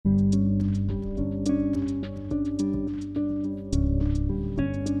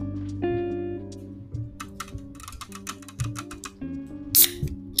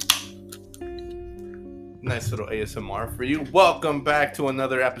nice little ASMR for you. Welcome back to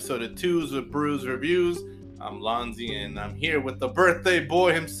another episode of Twos with Brews Reviews. I'm Lonzy, and I'm here with the birthday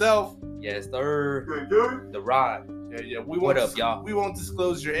boy himself. Yes, sir. Good. The Rod. Yeah. What up, y'all? We won't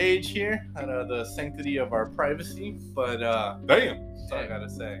disclose your age here out of the sanctity of our privacy, but damn, that's all I gotta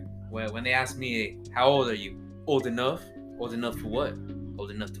say. Well, when they ask me, how old are you? Old enough? Old enough for what? Old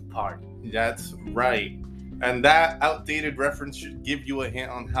enough to party. That's right. And that outdated reference should give you a hint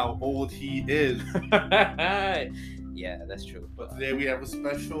on how old he is. Yeah, that's true. But today we have a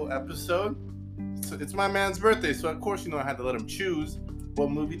special episode. So it's my man's birthday, so of course I had to let him choose. What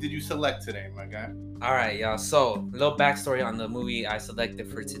movie did you select today, my guy? All right, y'all. So, a little backstory on the movie I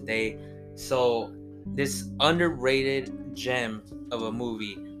selected for today. So, this underrated gem of a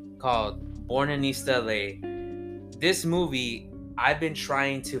movie called Born in East L.A. This movie I've been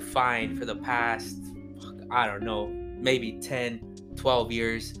trying to find for the past, I don't know, maybe 10, 12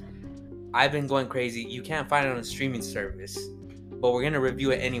 years. I've been going crazy. You can't find it on a streaming service, but we're going to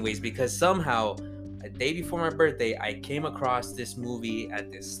review it anyways because somehow a day before my birthday, I came across this movie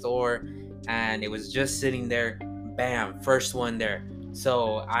at this store and it was just sitting there. Bam, first one there.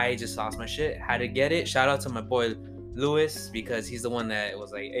 So I just lost my shit, had to get it. Shout out to my boy Lewis because he's the one that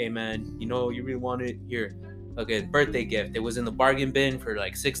was like, hey man, you really want it? Here, okay, birthday gift. It was in the bargain bin for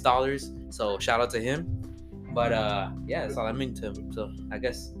like $6. So shout out to him. But yeah, that's all I'm into. So I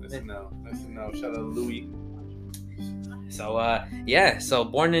guess That's a no. Shout out to Louis. So yeah, so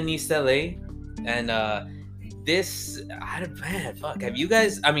Born in East LA, and this, fuck. Have you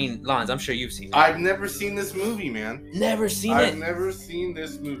guys? I mean, Lons, I'm sure you've seen it. I've never seen this movie, man. Never seen I've it. never seen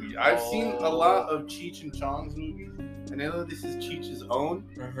this movie. I've seen a lot of Cheech and Chong's movies, and I know this is Cheech's own.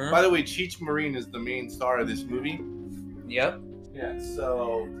 Mm-hmm. By the way, Cheech Marine is the main star of this movie. Yep. Yeah,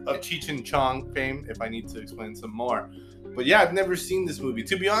 so of Cheech and Chong fame, if I need to explain some more. But yeah, I've never seen this movie.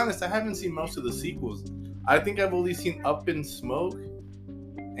 To be honest, I haven't seen most of the sequels. I think I've only seen Up in Smoke,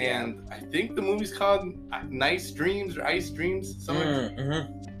 and I think the movie's called Nice Dreams or Ice Dreams. Something.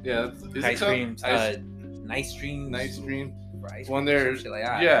 Mm-hmm. Yeah, Nice Dreams. Nice Dreams. Nice Dreams. Right. When there's like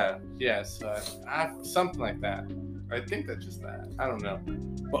that. yeah, yes, something like that. I think that's just that. I don't know.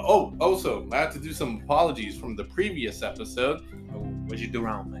 But also, I have to do some apologies from the previous episode. What'd you do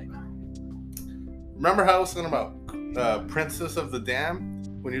wrong, man? Remember how I was talking about Princess of the Dam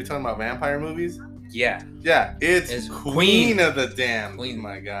when you were talking about vampire movies? Yeah. Yeah, it's Queen of the Dam. Queen.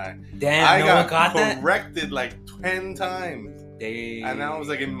 My guy. Damn, I no one got that? corrected like 10 times. Damn. And I was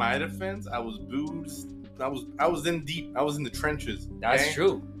like, in my defense, I was booed. I was in deep. I was in the trenches. That's okay?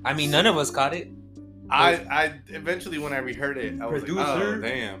 true. I mean, none of us caught it. I eventually, when I reheard it, I was like, oh,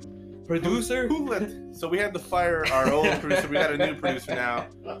 damn. Producer? Who let? So we had to fire our old producer. We got a new producer now.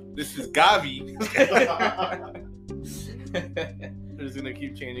 This is Gavi. We're just gonna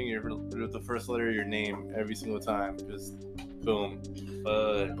keep changing the first letter of your name every single time. Just boom.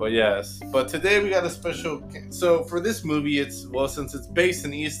 But yes. But today we got a special. So for this movie, since it's based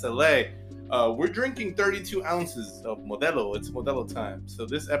in East LA, we're drinking 32 ounces of Modelo. It's Modelo time. So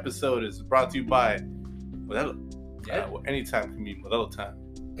this episode is brought to you by Modelo. Yeah. Anytime can be Modelo time.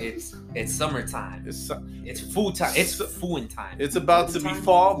 It's summertime. It's food time. It's food time. It's about to be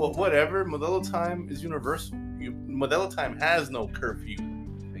fall, but whatever. Modelo time is universal. Modelo time has no curfew.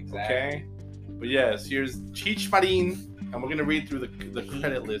 Exactly. Okay? But yes, here's Cheech Marin, and we're gonna read through the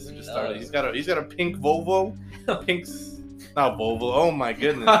credit list to just start. He's got a pink Volvo. Not Volvo. Oh my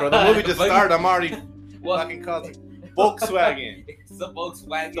goodness, bro. The movie just started. I'm already fucking causing Volkswagen. It's a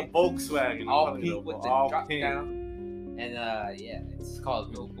Volkswagen. It's a Volkswagen. All pink with the drop pink. down. And yeah, it's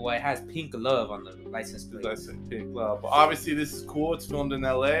called. Well, it has pink love on the license plate. That's pink love. But obviously, this is cool. It's filmed in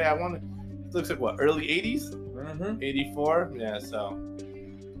LA. It looks like what, early 80s? Mm-hmm. 84. Yeah. So,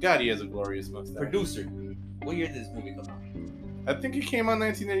 God, he has a glorious mustache. Producer. What year did this movie come out? I think it came out in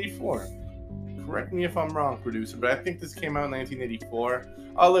 1984. Correct me if I'm wrong, producer, but I think this came out in 1984.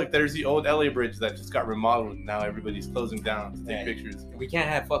 Oh, look, there's the old LA bridge that just got remodeled, and now everybody's closing down to take pictures. We can't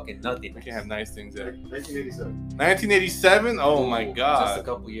have fucking nothing. We can't have nice things there. 1987. 1987? Oh my God. Just a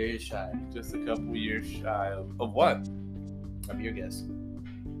couple years shy. Just a couple years shy of what? Of your guess.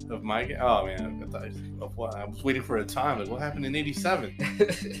 Of my guess? Oh man, I thought of what? I was waiting for a time. Like, what happened in 87?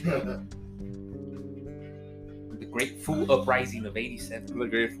 The Great Food Uprising of 87. The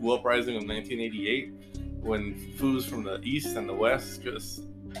Great Food Uprising of 1988, when foods from the East and the West just...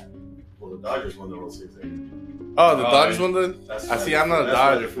 Well, the Dodgers won the World Series. Oh, the Dodgers won the... That's I'm not a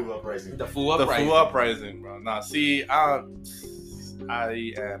Dodger. The Food Uprising. The Food Uprising. The Food Uprising, bro. Nah, see, I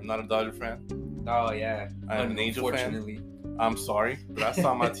am not a Dodger fan. Oh, yeah. I am an Angel fan. I'm sorry, but I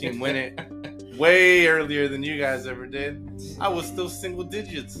saw my team win it. way earlier than you guys ever did. I was still single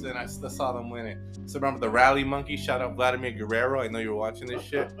digits and I still saw them win it. So remember the Rally Monkey? Shout out Vladimir Guerrero. I know you're watching this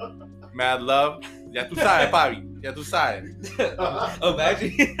shit. Mad love. Ya tú sabes, papi. Ya tú sabes. Imagine.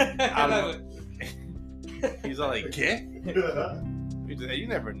 He's all like, ¿qué? You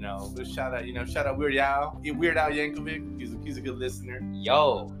never know. But shout out Weird Al Yankovic. He's a good listener.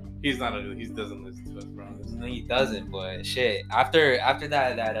 Yo. He doesn't listen to us, bro. No, he doesn't, but shit. After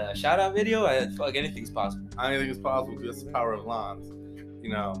that shout out video, fuck, anything's possible. Anything is possible because that's the power of lawns.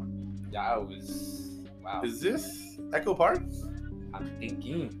 That was wow. Is this Echo Park? I'm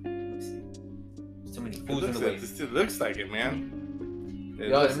thinking. Let me see. There's too many fools in the way. It looks like it, man.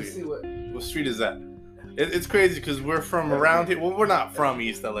 Let me see what street is that? It's crazy because we're from around here. Well, we're not from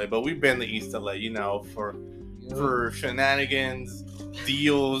East LA, but we've been to East LA, for shenanigans,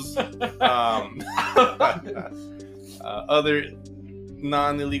 deals, other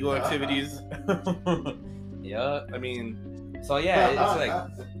non-illegal activities. Yeah. I mean, so yeah, it's like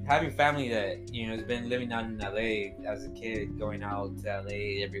having family that has been living out in LA as a kid, going out to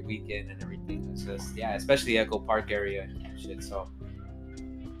LA every weekend and everything. It's just especially Echo Park area and shit. So.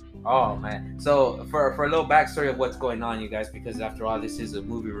 Oh man! So for a little backstory of what's going on, you guys, because after all, this is a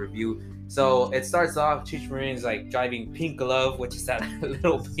movie review. So it starts off. Cheech Marin's like driving Pink Glove, which is that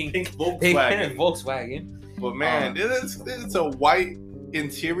little pink Volkswagen. But man, it's a white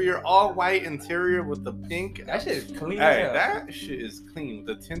interior, all white interior with the pink. That shit is clean. Hey, that shit is clean with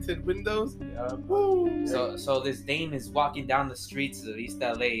the tinted windows. Yeah. Woo. So this dame is walking down the streets of East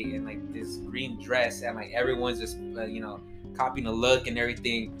LA in like this green dress, and like everyone's just copying the look and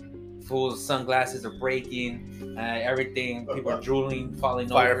everything. Fools' sunglasses are breaking, everything. People are drooling,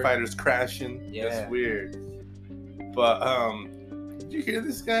 falling over. Firefighters crashing. Yeah, that's weird. But did you hear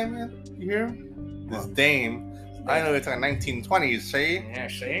this guy, man? You hear him? This dame. I know it's like 1920s. See? Yeah,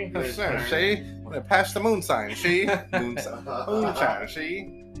 see. See? Pass the moon sign. See? Moonshine.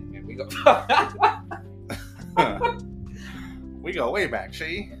 See? Here we go. We go way back.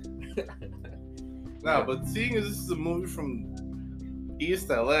 See? No, but seeing as this is a movie from East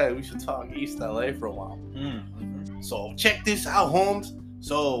LA, we should talk East LA for a while. Mm-hmm. So check this out, Holmes.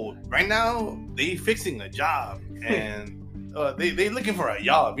 So right now they fixing a job and they looking for a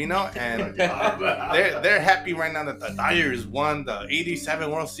job, and they're happy right now that the Dodgers won the '87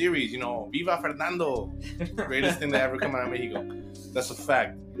 World Series. Viva Fernando, greatest thing to ever come out of Mexico. That's a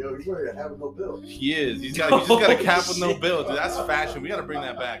fact. Yo, he's ready to have no bill. He is. He's just got a cap with no bill. Dude, that's fashion. We gotta bring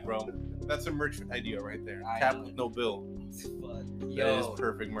that back, bro. That's a merch idea right there. Cap with no bill. That is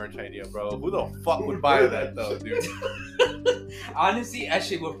perfect merch idea, bro. Who the fuck would buy that though, dude? Honestly, that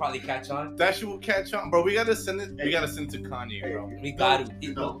shit will probably catch on. That shit will catch on, bro. We gotta send it. We gotta send it to Kanye, bro. We got to.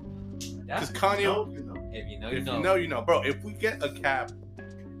 Because Kanye, if you know, bro. If we get a cap,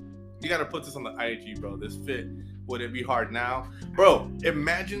 you gotta put this on the IG, bro. This fit. Would it be hard now, bro?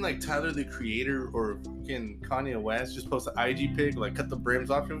 Imagine like Tyler the Creator or fucking Kanye West just post an IG pic, like cut the brims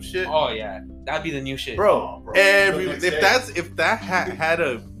off your shit. Oh yeah, that'd be the new shit, bro. If that had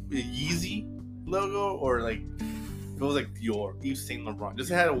a Yeezy logo or like it was like Dior, Yves Saint Laurent, just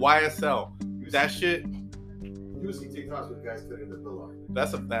had a YSL. That shit. You see TikToks with guys cutting their bill off.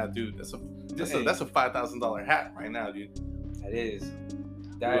 That's a $5,000 hat right now, dude. That is.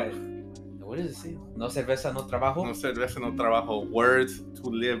 That. What does it say? No cerveza, no trabajo. No cerveza, no trabajo. Words to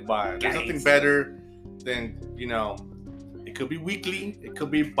live by. There's nothing better than, it could be weekly, it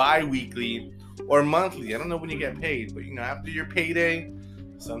could be bi-weekly, or monthly. I don't know when you get paid, but, after your payday,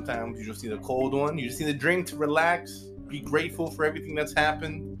 sometimes you just need a cold one. You just need a drink to relax, be grateful for everything that's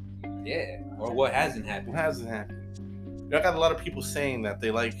happened. Yeah, or what hasn't happened. I got a lot of people saying that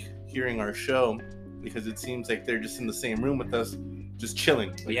they like hearing our show because it seems like they're just in the same room with us, just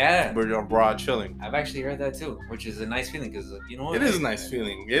chilling. Like, yeah, we're abroad chilling. I've actually heard that too, which is a nice feeling because it is a nice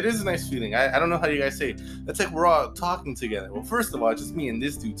feeling. It is a nice feeling. I don't know how you guys say it. It's like we're all talking together. Well, first of all, it's just me and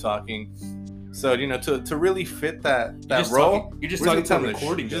this dude talking. So to really fit that role, you're just talking to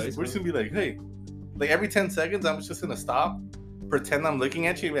recording, guys. We're just gonna be like, hey, like every 10 seconds, I'm just gonna stop, pretend I'm looking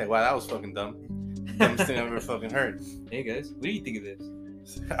at you, and be like, wow, that was fucking dumb. Dumbest thing I've ever fucking heard. Hey guys, what do you think of this?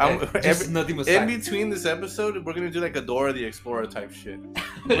 In between this episode, we're gonna do like a Dora the Explorer type shit.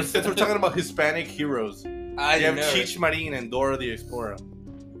 Since we're talking about Hispanic heroes, you have Cheech Marin and Dora the Explorer.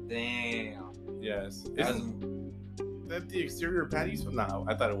 Damn. Yes. That the exterior patties? No,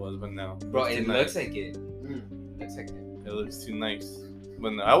 I thought it was, but no. Bro, it looks like it. Looks like it. It looks too nice.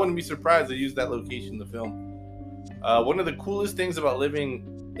 But no, I wouldn't be surprised they used that location to film. One of the coolest things about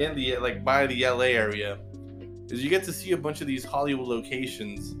living in by the LA area is you get to see a bunch of these Hollywood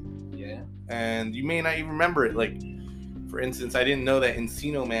locations. Yeah. And you may not even remember it. Like, For instance, I didn't know that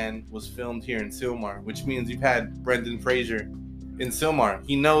Encino Man was filmed here in Sylmar, which means you've had Brendan Fraser in Sylmar.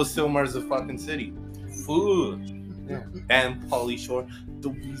 He knows Sylmar's a fucking city. Food. Yeah. And Pauly Shore.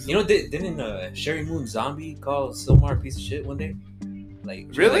 You know, didn't Sherry Moon Zombie call Silmar a piece of shit one day? Like, she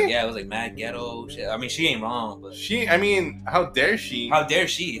was Really? like, yeah, it was like mad ghetto shit. I mean, she ain't wrong, but how dare she? how dare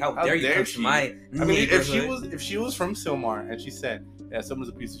she? How dare you come to my neighborhood? if she was from Sylmar and she said, yeah, someone's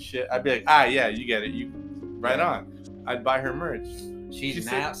a piece of shit, I'd be like, yeah, you get it. You right on. I'd buy her merch. She's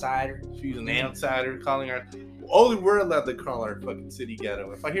an outsider. She's an outsider calling her. Only we're allowed to call our fucking city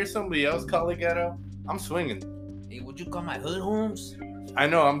ghetto. If I hear somebody else call it ghetto, I'm swinging. Hey, would you call my hood Holmes? I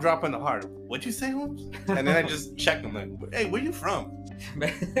know, I'm dropping the heart. What'd you say, Holmes? And then I just check them like, hey, where you from?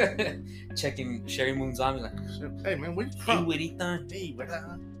 Checking Sherry Moon Zombie like, hey man, where you hey, from? güerita, Hey,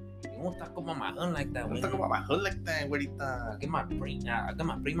 where you won't talk about my hood like that. don't talk about my hood like that, I got my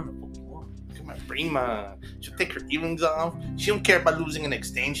prima me Pokemon. My prima. She'll take her earrings off. She don't care about losing an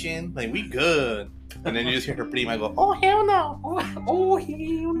extension. Like, we good. And then you just hear her prima go, oh, hell no. Oh,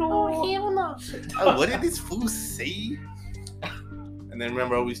 hell no. Oh, hell no. Oh, what did this fool say? And then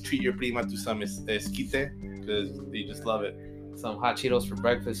remember, always treat your prima to some esquite because they just love it. Some hot Cheetos for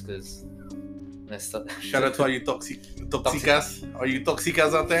breakfast because that's stuff. Shout out to all you toxicas. All you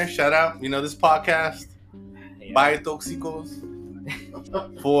toxicas out there. Shout out. You know, this podcast. Yeah. By toxicos.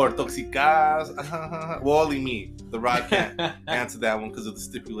 For toxicas. Well, only me. The Rod can't answer that one because of the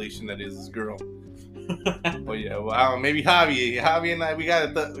stipulation that is his girl. But yeah, well, maybe Javi and I, we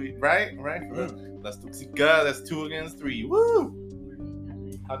got it, right? Yeah. That's toxica. That's 2 against 3. Woo!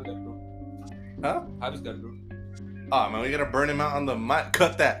 Javi got it, bro. Huh? Javi's got it, bro. Oh man, we gotta burn him out on the mic.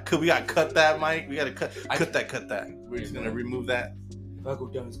 Cut that. We gotta cut that, Mike. We gotta cut that. We're just gonna remove that. If I go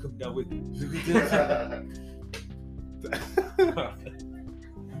down, it's coming down with me.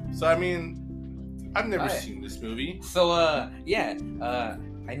 So I mean, I've never seen this movie. So I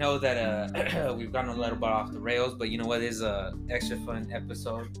know that we've gotten a little bit off the rails, but you know what is a extra fun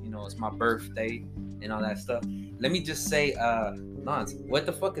episode? You know, it's my birthday and all that stuff. Let me just say, Lance, what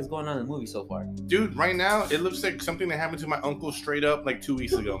the fuck is going on in the movie so far? Dude, right now it looks like something that happened to my uncle straight up like 2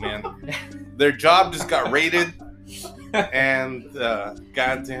 weeks ago, man. Their job just got raided. And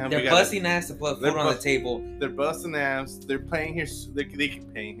goddamn, they're busting ass to put food on the table. They're busting ass. They're playing here. They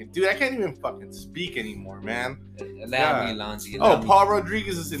keep paying here, dude. I can't even fucking speak anymore, man. Allow me, Lonzy. Paul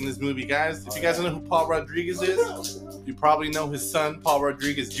Rodriguez is in this movie, guys. If you guys don't know who Paul Rodriguez is, you probably know his son, Paul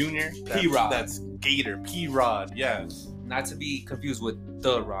Rodriguez Jr. P-Rod. That's Gator. P-Rod, yes. Not to be confused with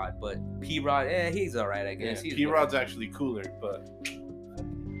The Rod, but P-Rod, he's alright, I guess. Yeah, P-Rod's actually cooler, but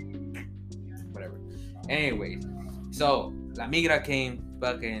whatever. Anyway. So, La Migra came,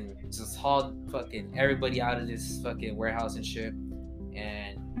 fucking, just hauled fucking everybody out of this fucking warehouse and shit.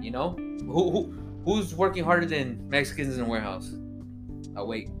 And, you know, who's working harder than Mexicans in the warehouse? Oh,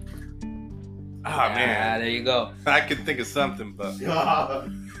 wait. Man. There you go. I could think of something, but... Oh,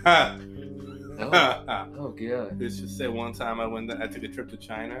 God. Let's just say one time I took a trip to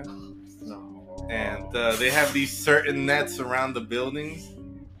China. No. And they have these certain nets around the buildings.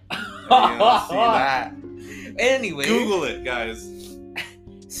 And you don't see that. Anyway, Google it, guys.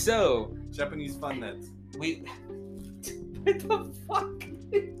 So Japanese fun nets. What the fuck?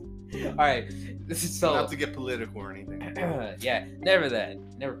 All right, this is so not to get political or anything. Yeah, never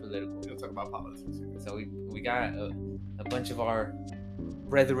political. We don't talk about politics. So we got a bunch of our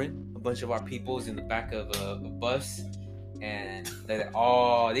brethren, a bunch of our peoples in the back of a bus, and they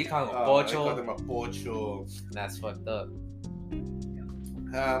call them They call them a pocho. That's fucked up.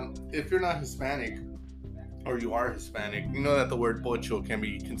 If you're not Hispanic, or you are Hispanic, you know that the word pocho can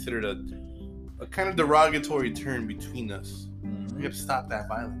be considered a kind of derogatory term between us. Mm-hmm. We gotta stop that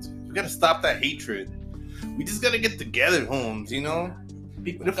violence. We gotta stop that hatred. We just gotta get together, Holmes, you know?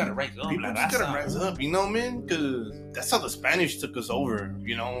 People gotta rise up. People just gotta rise up, you know, man? Because that's how the Spanish took us over,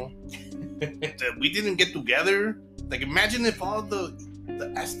 you know? We didn't get together. Like, imagine if all the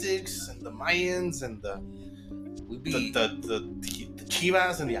Aztecs and the Mayans and the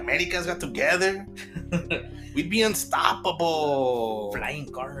Chivas and the Americas got together, we'd be unstoppable. Flying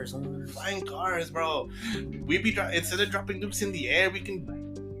cars, bro. We'd be instead of dropping nukes in the air, we can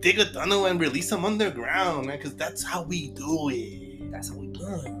dig a tunnel and release them underground, man. Because that's how we do it. That's how we do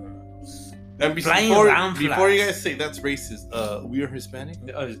it. And before you guys say that's racist, we are Hispanic.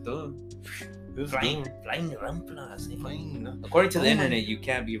 It's done. Flying rampas. Flying. According to the internet, you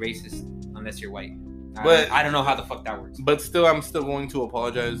can't be racist unless you're white. But I don't know how the fuck that works. But still, I'm still going to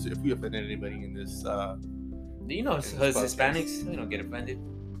apologize if we offended anybody in this. You know, as Hispanics, we don't get offended.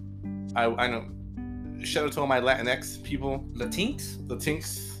 I know. Shout out to all my Latinx people. Latinx. The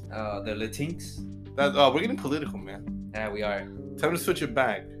Latinx. we're getting political, man. Yeah, we are. Time to switch it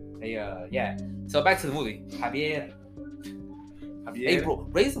back. Hey, yeah. So back to the movie. Javier. Hey, bro,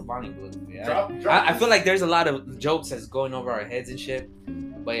 raise the volume a little bit. I feel like there's a lot of jokes that's going over our heads and shit.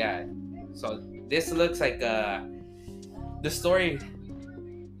 But yeah, so this looks like the story.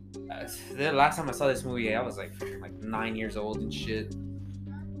 The last time I saw this movie, I was like 9 years old and shit.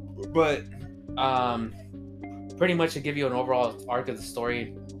 But pretty much to give you an overall arc of the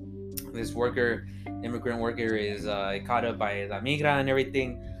story, this immigrant worker, is caught up by La Migra and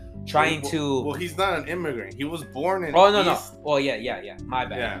everything, trying to. Well, he's not an immigrant. He was born in. Oh no. Oh yeah. My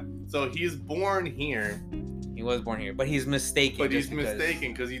bad. Yeah. So he's born here. He was born here, but he's mistaken. But he's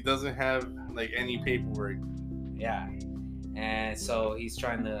mistaken because he doesn't have like any paperwork. Yeah. And so he's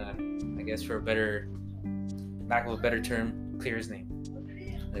trying to, I guess, for lack of a better term, clear his name.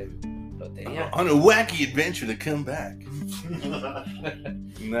 On a wacky adventure to come back.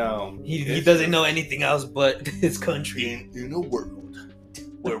 No. He doesn't know anything else but his country. In a world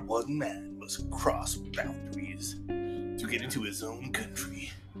where one man must cross boundaries to get into his own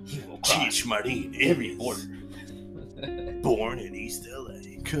country. Cheech Marin, every border. Born in East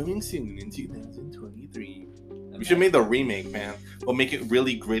L.A. Coming soon in 2023. We should make the remake, man. We'll make it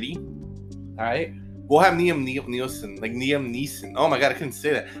really gritty. Alright. We'll have Liam Neeson. Oh my god, I couldn't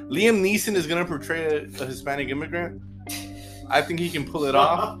say that. Liam Neeson is gonna portray a Hispanic immigrant. I think he can pull it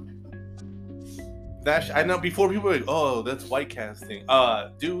off. I know before people were like, oh, that's white casting.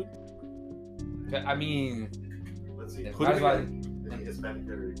 Dude. I mean, Let's see. Who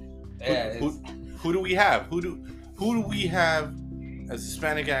do we have? Who do we have as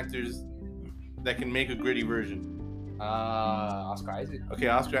Hispanic actors that can make a gritty version? Oscar Isaac. Okay,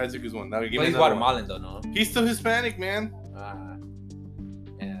 Oscar Isaac is one. Now give but me he's Guatemalan though, no? He's still Hispanic, man.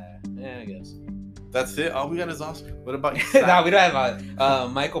 Yeah, I guess. That's it. All we got is Oscar. What about you? No, we don't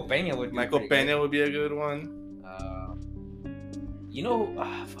have Michael Pena. Would be a good one. You know,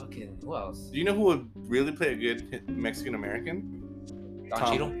 fucking who else? Do you know who would really play a good Mexican American?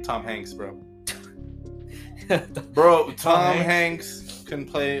 Tom Hanks, bro. Bro, Tom Hanks can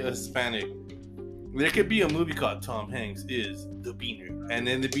play a Hispanic. There could be a movie called Tom Hanks is the Beaner, and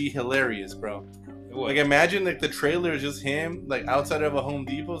then it'd be hilarious, bro. Like imagine like the trailer is just him like outside of a Home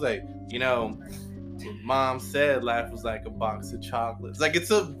Depot, like Mom said life was like a box of chocolates. Like it's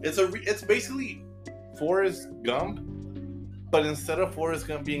basically Forrest Gump, but instead of Forrest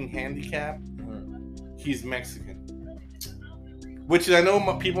Gump being handicapped, he's Mexican. Which I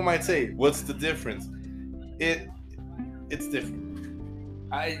know people might say, what's the difference? It's different.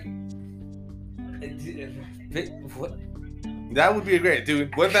 What? That would be a great,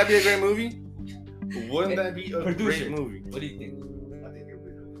 dude. Wouldn't that be a great movie? Wouldn't that be a Producer, great movie? What do you think? I think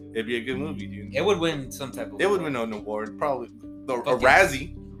It'd be a good movie, dude. It would win some type of. It would win an award, probably a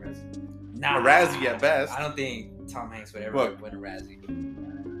Razzie. Nah, a Razzie at best. I don't think Tom Hanks would ever win a Razzie.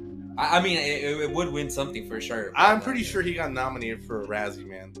 I mean, it would win something for sure. I'm pretty sure he got nominated for a Razzie,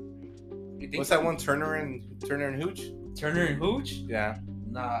 man. You think What's that one? Turner and Hooch? Turner and Hooch? Yeah.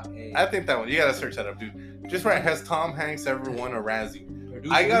 Nah. I think that one. You gotta search that up, dude. Just right. Has Tom Hanks ever won a Razzie?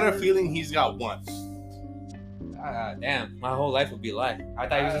 Producer. I got a feeling he's got one. Damn, my whole life would be a lie. I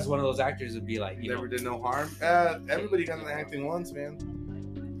thought he was just one of those actors who'd be like, never did no harm. Everybody got an acting once, man.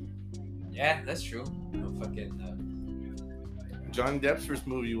 Yeah, that's true. Fucking. Johnny Depp's first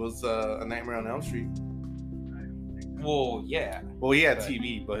movie was A Nightmare on Elm Street. Well, yeah. Well, he had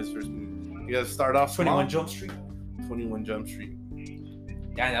TV, but his first movie. You gotta start off 21 Jump Street. 21 Jump Street.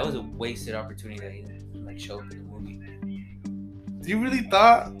 Damn, that was a wasted opportunity that he didn't showed up in the movie. You really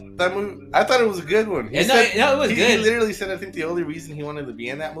thought that movie? I thought it was a good one. It was good. He literally said, I think the only reason he wanted to be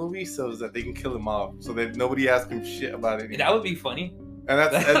in that movie is that they can kill him off, so that nobody asked him shit about it. That would be funny. And I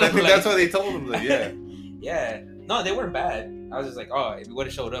think that's why they told him that. Yeah. Yeah. No, they weren't bad. I was just like, oh, if he would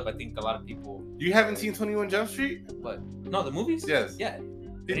have showed up, I think a lot of people. You haven't seen 21 Jump Street? What? No, the movies? Yes. Yeah.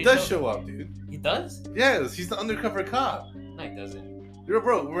 He does show up, dude. He does? Yes, he's the undercover cop. No, he doesn't.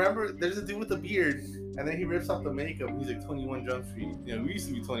 Bro, remember, there's a dude with a beard, and then he rips off the makeup, and he's like 21 Jump Street. You know, we used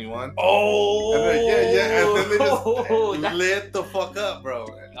to be 21. Oh! And then they just lit the fuck up, bro.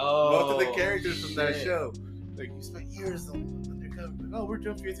 Both of the characters from that show. Like, you spent years undercover. Like, oh, we're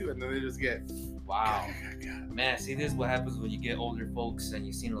Jump Street too. And then they just get... Wow. Man, see, this is what happens when you get older folks and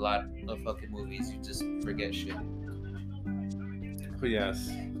you've seen a lot of fucking movies. You just forget shit. But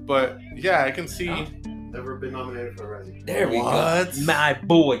yes. But, yeah, I can see... Huh? Never been nominated for a Razzie. There we go. My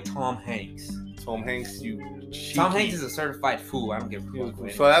boy, Tom Hanks. Tom Hanks, you cheeky. Tom Hanks is a certified fool. I don't give a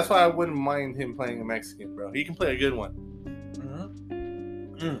fuck. So that's why I wouldn't mind him playing a Mexican, bro. He can play a good one.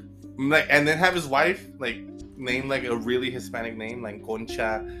 Like, and then have his wife, like, name, like, a really Hispanic name, like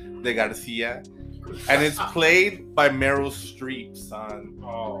Concha de Garcia. and it's played by Meryl Streep, son.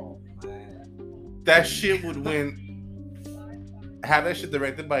 Oh man. That shit would win. Have that shit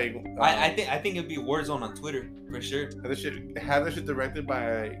directed by. I think it'd be Warzone on Twitter for sure. Have that shit directed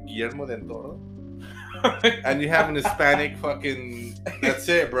by Guillermo del Toro. And you have an Hispanic fucking. That's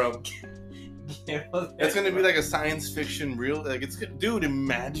it, bro. It's gonna be like a science fiction real. Like it's dude.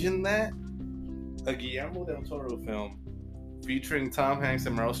 Imagine that. A Guillermo del Toro film featuring Tom Hanks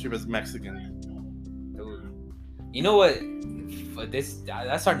and Meryl Streep as Mexican. Dude. You know what? That's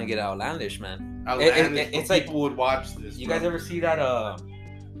starting to get outlandish, man. Outlandish, it's but like people would watch this. You bro. guys ever see that?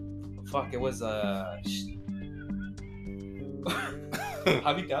 Fuck, it was Javi,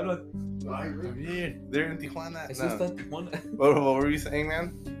 te hablo. Yeah, they're in Tijuana. ¿Es No. esta Tijuana? What were you saying,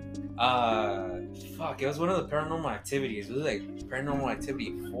 man? Fuck, it was one of the paranormal activities. It was like Paranormal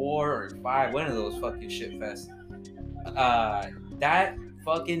Activity 4 or 5, one of those fucking shit fests. That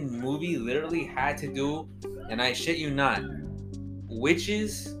fucking movie literally had to do, and I shit you not,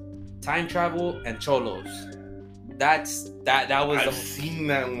 witches, time travel, and cholos. That was I've seen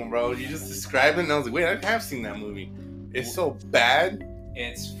that one, bro. You just described it, and I was like, wait, I have seen that movie. It's so bad.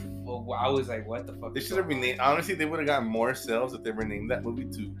 I was like, what the fuck? They should have renamed. Honestly, they would have gotten more sales if they renamed that movie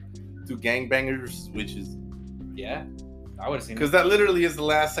to Gangbangers versus Witches. Yeah, I would have seen it. Because that literally is the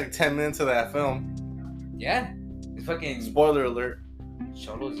last like 10 minutes of that film. Yeah, it's fucking Spoiler alert.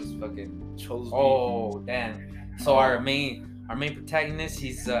 cholos is fucking. Cholos. Oh damn! So our main protagonist,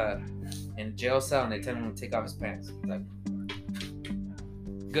 he's in a jail cell, and they tell him to take off his pants. He's like,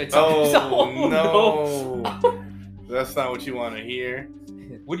 good times. Oh no, that's not what you want to hear.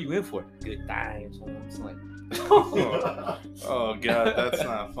 What are you in for? Good times. It's like, Oh god, that's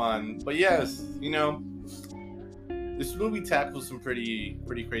not fun. But yes, this movie tackles some pretty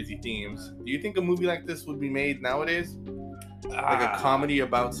crazy themes. Do you think a movie like this would be made nowadays? Like a comedy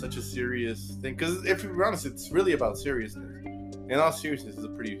about such a serious thing? Because if you're honest, it's really about seriousness. In all seriousness, it's a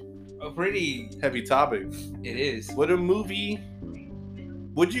pretty heavy topic. It is. Would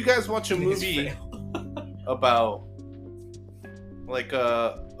you guys watch a movie about like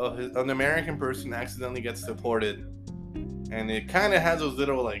an American person accidentally gets deported, and it kind of has those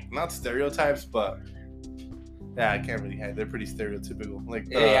little like not stereotypes, but yeah, I can't really hide. They're pretty stereotypical. Like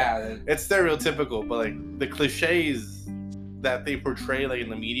it's stereotypical, but like the cliches that they portray like in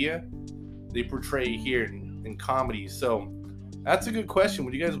the media, they portray here in comedy. So that's a good question.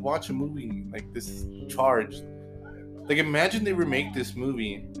 Would you guys watch a movie like this? Charged? Like imagine they remake this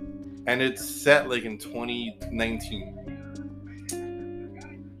movie, and it's set like in 2019.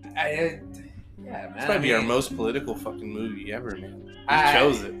 Yeah, man. This might be our most political fucking movie ever, man. We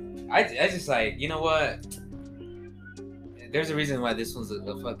chose it. I just like, you know what? There's a reason why this one's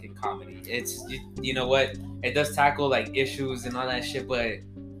a fucking comedy. It's you know what? It does tackle like issues and all that shit, but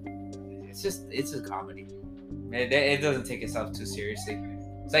it's a comedy. It doesn't take itself too seriously.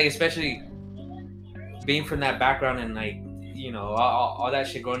 It's like, especially being from that background and like, all that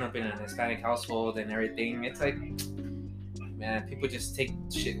shit growing up in an Hispanic household and everything. It's like, man, people just take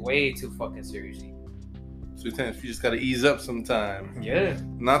shit way too fucking seriously. Sometimes you just gotta ease up sometime. Yeah.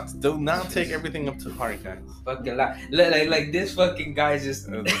 Do not take everything up to heart, guys. Fucking like this fucking guy just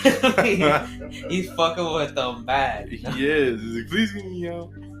he's fucking with them bad. He is. He's like, please get me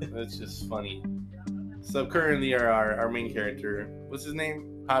out. That's just funny. So currently our main character, what's his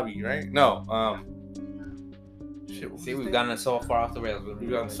name? Javi, right? No. Shit. See, we've gotten so far off the rails. We've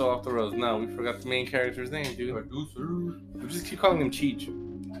gotten so off the rails. No, we forgot the main character's name, dude. We just keep calling him Cheech.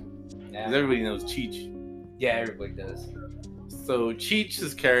 Yeah. Everybody knows Cheech. Yeah, everybody does. So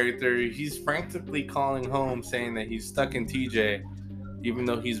Cheech's character, he's frantically calling home saying that he's stuck in TJ, even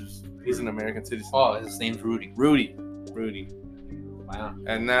though he's an American citizen. Oh, his name's Rudy. Rudy. Wow.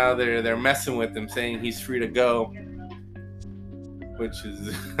 And now they're messing with him, saying he's free to go, which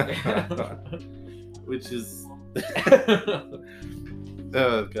is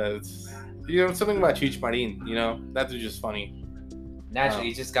oh god, it's something about Cheech Marin. That dude's just funny. Naturally,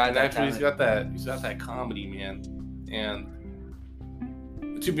 he's just got that. Naturally, he's got that comedy, man.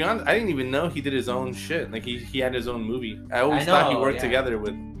 And to be honest, I didn't even know he did his own shit. Like he had his own movie. I always thought he worked together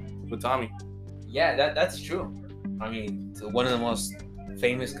with Tommy. Yeah, that's true. I mean, it's one of the most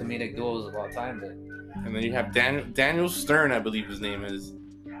famous comedic duos of all time. But... And then you have Daniel Stern, I believe his name is.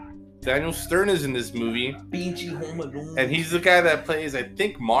 Daniel Stern is in this movie. And he's the guy that plays, I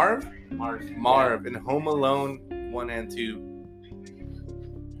think, Marv in Home Alone 1 and 2.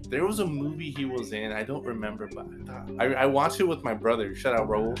 There was a movie he was in. I don't remember, but I watched it with my brother. Shout out,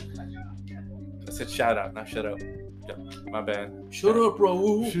 Raul. I said shout out, not shut up. My bad. Shut up,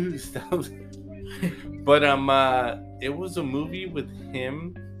 Raul. Stop. But it was a movie with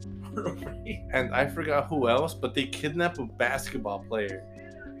him and I forgot who else, but they kidnap a basketball player.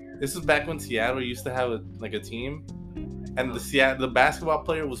 This is back when Seattle used to have a team, and the basketball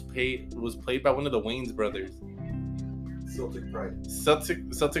player was played by one of the Wayans brothers. Celtic Pride.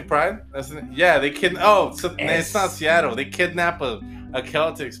 Celtic Pride? It's not Seattle. They kidnap a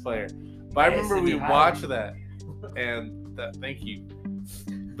Celtics player. But I remember we watched that, and thank you.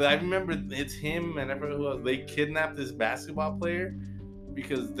 But I remember it's him and I forgot who else. They kidnapped this basketball player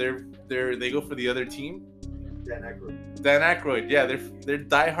because they go for the other team. Dan Aykroyd. Dan Aykroyd, yeah, they're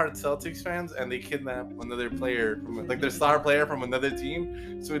diehard Celtics fans, and they kidnap another player from their star player from another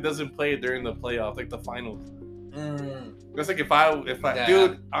team, so he doesn't play during the playoff, like the finals. That's like if I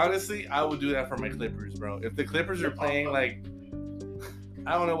dude, honestly, I would do that for my Clippers, bro. If the Clippers are playing like,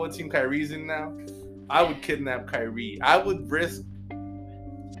 I don't know what team Kyrie's in now, I would kidnap Kyrie. I would risk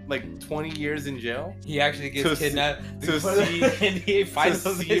like 20 years in jail. He actually gets kidnapped to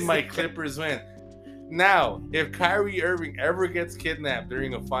see my Clippers win. Now, if Kyrie Irving ever gets kidnapped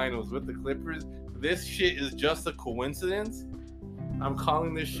during a finals with the Clippers, this shit is just a coincidence. I'm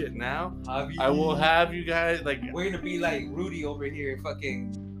calling this shit now. I will have you guys like. We're gonna be like Rudy over here,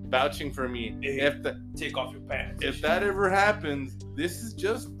 fucking vouching for me. Take off your pants. If that ever happens, this is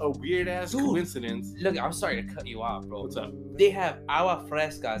just a weird ass coincidence. Look, I'm sorry to cut you off, bro. What's up? They have agua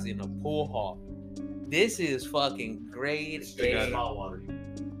frescas in a pool hall. This is fucking grade A. Hot water.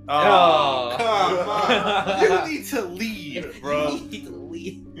 Oh, come on. You need to leave, bro. You need to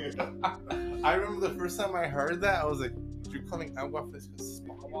leave. I remember the first time I heard that, I was like, you're calling agua fresca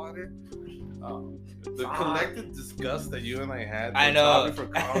spa water? The collective disgust that you and I had. I know. For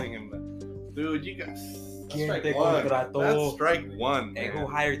calling him that. Dude, you guys. Strike one. That's strike one. Hey, who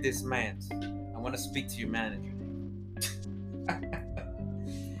hired this man? I want to speak to your manager.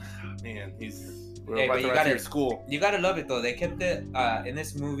 Man, Hey, but you gotta school. You gotta love it though. They kept it in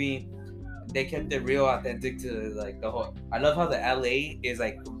this movie. They kept it real authentic to like the whole. I love how the LA is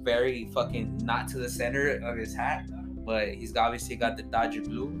like very fucking not to the center of his hat, but he's obviously got the Dodger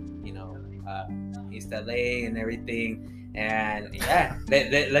blue, you know, East L.A. and everything. And yeah,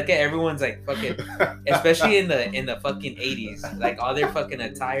 they look at everyone's like fucking, especially in the fucking 80s, like all their fucking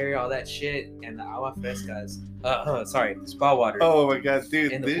attire, all that shit, and the agua frescas. Sorry, spa water. Oh my god,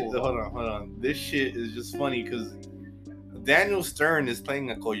 dude! Hold on. This shit is just funny because Daniel Stern is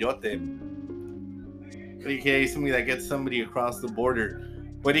playing a coyote, aka somebody that gets somebody across the border,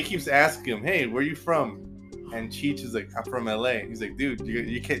 but he keeps asking him, "Hey, where you from?" And Cheech is like, "I'm from LA." He's like, "Dude,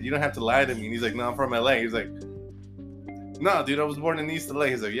 you don't have to lie to me." And he's like, "No, I'm from LA." He's like, "No, dude, I was born in East LA."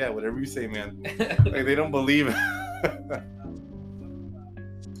 He's like, "Yeah, whatever you say, man." Like, they don't believe it.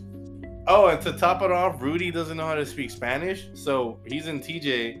 Oh, and to top it off, Rudy doesn't know how to speak Spanish, so he's in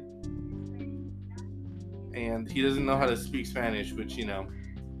TJ, and he doesn't know how to speak Spanish, which, you know,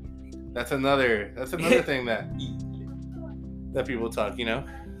 that's another thing that people talk. You know,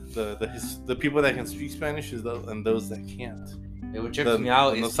 the people that can speak Spanish is those that can't. It would trip me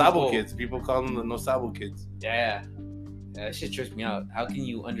out. The no sabo kids. People call them the no sabo kids. Yeah. That shit trips me out. How can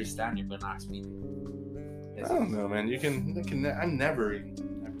you understand it but not speak it? I don't know, man. I'm never.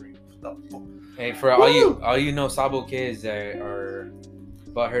 Hey, for all you no sabo kids that are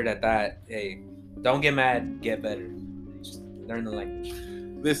butthurt at that, hey, don't get mad, get better. Just learn the language.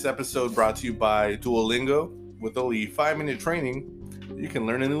 This episode brought to you by Duolingo. With only 5-minute training, you can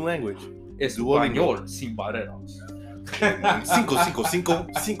learn a new language. It's Duolingo sin barreras. 5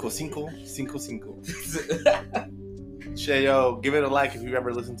 Yo, give it a like if you've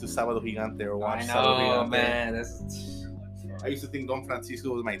ever listened to Sábado Gigante or watched Sábado Gigante. Man. I used to think Don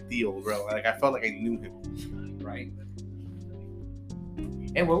Francisco was my tío, bro. Like, I felt like I knew him. Right.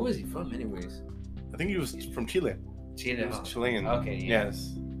 And where was he from, anyways? I think he was from Chile. Chile. He was Chilean. Okay. Yeah.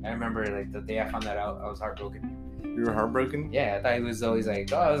 Yes. I remember, like, the day I found that out, I was heartbroken. You were heartbroken? Yeah, I thought he was always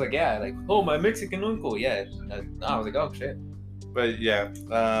like, I was like, yeah, like, oh, my Mexican uncle. Yeah. I was like, oh, shit. But, yeah.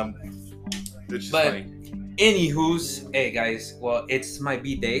 It's just funny. Anywho's, hey guys, well, it's my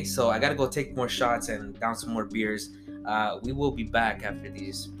B-day, so I gotta go take more shots and down some more beers. We will be back after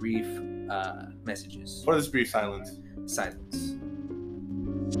these brief messages. Or this brief silence.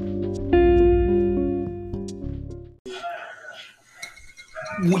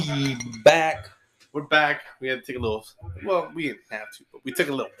 We back. We're back. We had to take a little. Well, we didn't have to, but we took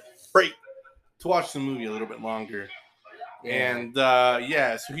a little break to watch the movie a little bit longer. Yeah. And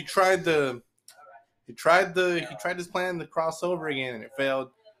so he tried his plan to cross over again, and it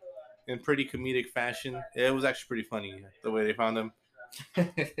failed in pretty comedic fashion. It was actually pretty funny the way they found him.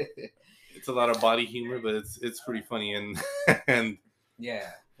 It's a lot of body humor, but it's pretty funny and yeah,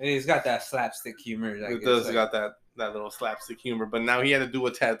 he's got that slapstick humor. It does got that. that little slapstick humor. But now he had to do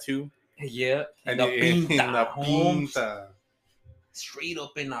a tattoo. Yeah, in And the in pinta, the Holmes. pinta. Straight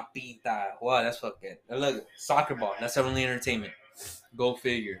up in la pinta. Wow, that's fucking. Look, soccer ball. That's Heavenly Entertainment. Go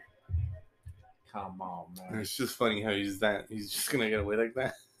figure. Come on, man. It's just funny how he's just gonna get away like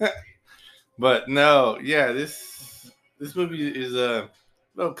that. But no, yeah, this movie is a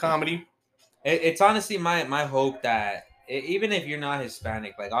little comedy. It's honestly my hope that even if you're not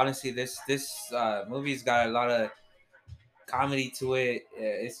Hispanic, like honestly, this movie's got a lot of comedy to it.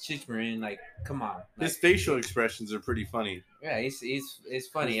 It's Cheech Marin. Like, come on. Like, His facial expressions are pretty funny. yeah, it's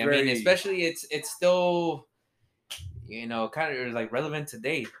funny. He's I mean, very- especially it's still, kind of like relevant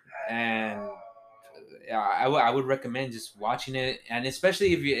today, and yeah, I would recommend just watching it, and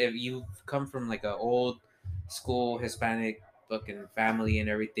especially if you come from like an old school Hispanic fucking family and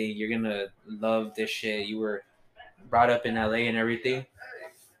everything, you're gonna love this shit. You were brought up in LA and everything.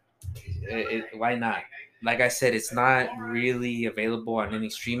 Why not? Like I said, it's not really available on any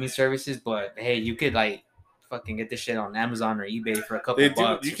streaming services, but hey, you could like fucking get this shit on Amazon or eBay for a couple They do.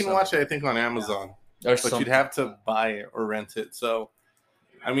 bucks. You or can something. watch it, I think, on Amazon, Or but something. you'd have to buy it or rent it. So,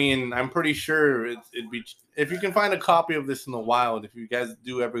 I mean, I'm pretty sure it'd be if you can find a copy of this in the wild. If you guys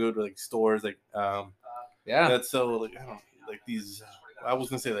do ever go to like stores, like Yeah. that's so like I don't like these. I was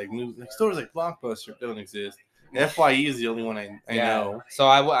gonna say like stores like Blockbuster don't exist. FYE is the only one I know. So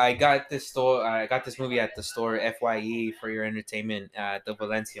I got this movie at the store FYE for your entertainment at the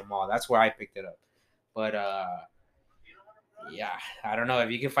Valencia Mall. That's where I picked it up. But yeah, I don't know if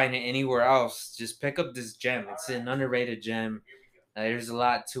you can find it anywhere else. Just pick up this gem. It's an underrated gem. There's a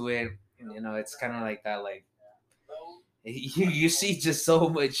lot to it. It's kind of like that. Like you see just so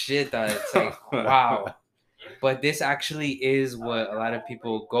much shit that it's like wow. But this actually is what a lot of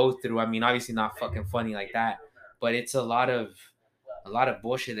people go through. I mean, obviously not fucking funny like that, but it's a lot of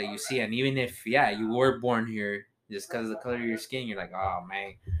bullshit that you see. And even if you were born here, just because of the color of your skin, you're like, oh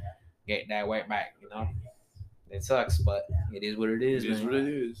man, get that white back. It sucks, but it is what it is. It is man. what it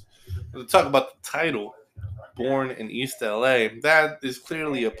is. Let's talk about the title, "Born in East L.A." That is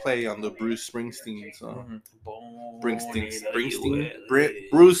clearly a play on the Bruce Springsteen song. Bruce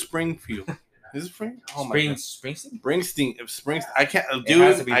Springfield. Is it Spring? Oh my God. Springsteen. I can't,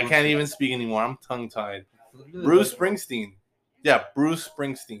 dude. I can't even speak anymore. I'm tongue tied. Bruce Springsteen. Yeah, Bruce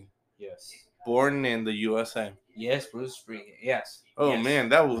Springsteen. Yes. Born in the USA. Yes, Bruce Springsteen. Yes. Oh yes. man,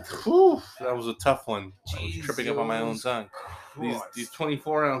 that was a tough one. I was tripping up on my own tongue. These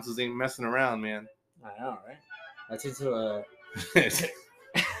 24 ounces ain't messing around, man. I know, right? That's into a.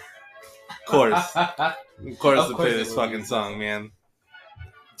 Of course to play this fucking song, man.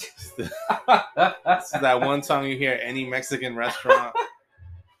 It's that one song you hear at any Mexican restaurant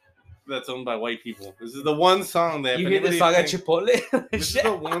that's owned by white people. This is the one song that you hear the song at Chipotle. This is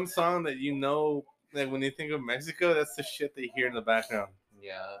the one song that that when you think of Mexico, that's the shit they hear in the background.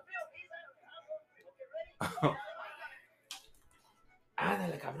 Yeah.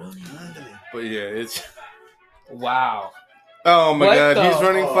 But yeah, it's wow. Oh my What God, the- he's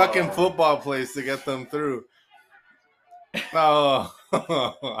running fucking football plays to get them through. Oh.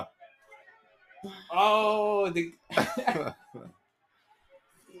 Oh,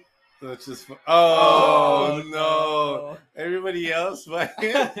 That's just no. Everybody else, but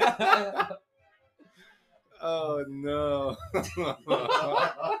oh no.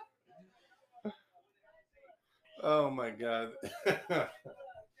 Oh my God.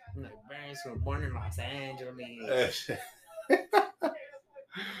 My parents were born in Los Angeles.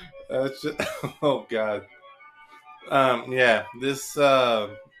 That's just, oh God. Yeah, this little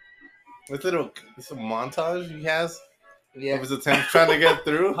montage he has of his attempts trying to get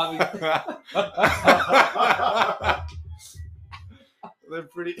through. They're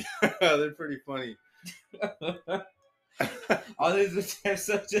pretty funny. All these attempts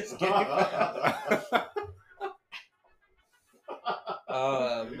of just getting.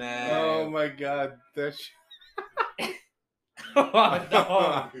 Oh man. Oh my God. That's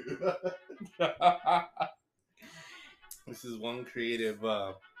Oh no. This is one creative.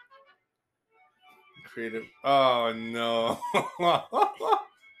 Oh no.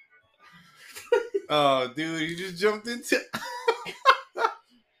 Oh dude, you just jumped into.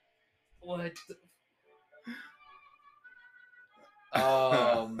 What?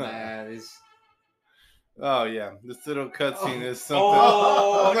 Oh man, this. Oh yeah, this little cutscene is something.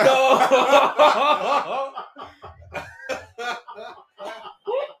 Oh no!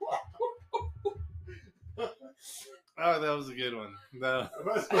 Oh, that was a good one. No.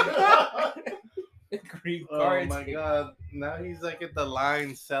 Green Oh cards. my God! Now he's like at the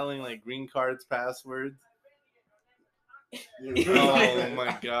line selling like green cards passwords. Oh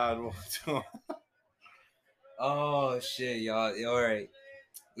my God! Oh shit, y'all. All right.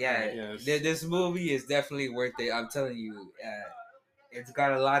 Yeah, Alright, yes. this movie is definitely worth it. I'm telling you, it's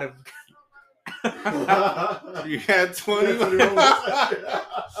got a lot of. You had 21. Yeah,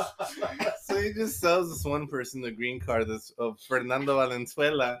 So he just sells this one person the green card that's of Fernando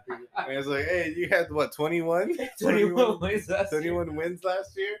Valenzuela. And it's like, hey, you had what, 21? 21 wins last year. 21 wins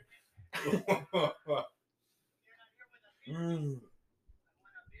last year? Mm.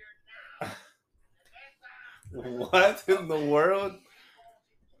 What in the world?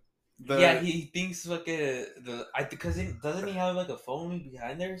 Yeah, he thinks like because doesn't he have like a phone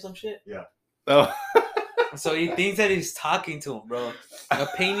behind there or some shit? Oh. So he thinks that he's talking to him, bro. A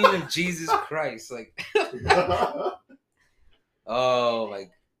painting of Jesus Christ, like oh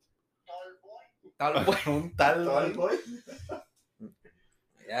like tal boy. Un tal Sorry, boy. boy.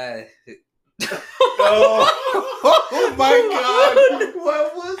 Yeah. Oh my god!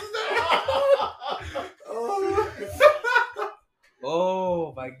 What was that?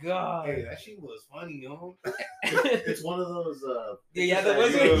 Oh my god. Hey, that shit was funny, yo. It's one of those. Yeah, the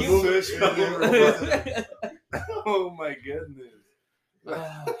ones where you- Oh my goodness.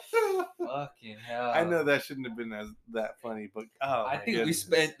 Oh, fucking hell. I know that shouldn't have been that funny, but oh I my think we goodness.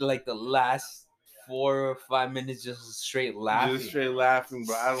 spent like the last 4 or 5 minutes just straight laughing. Just straight laughing,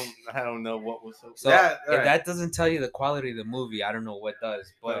 bro. I don't know what was so. So Yeah, if that doesn't tell you the quality of the movie, I don't know what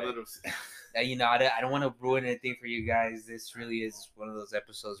does. But you know, I don't want to ruin anything for you guys. This really is one of those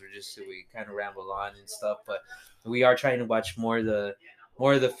episodes where just we kind of ramble on and stuff. But we are trying to watch more of the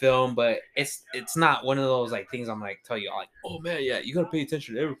film. But it's not one of those like things I'm like tell you like, oh man, yeah, you gotta pay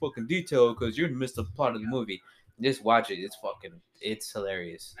attention to every fucking detail because you're gonna miss the plot of the movie. Just watch it. It's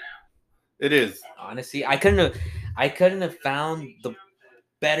hilarious. It is. Honestly, I couldn't have found the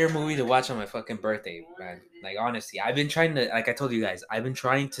better movie to watch on my fucking birthday, man. Like honestly, I've been trying to, like I told you guys, I've been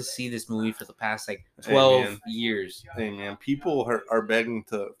trying to see this movie for the past like 12 man. years. Hey man, people are begging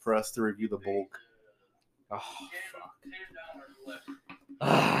for us to review the bulk. Oh fuck.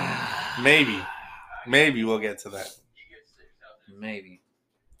 Maybe we'll get to that. Maybe.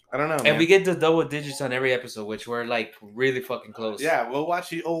 I don't know, man. And we get the double digits on every episode, which we're like really fucking close. Yeah, we'll watch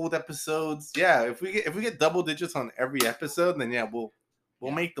the old episodes. Yeah, if we get double digits on every episode, then yeah, we'll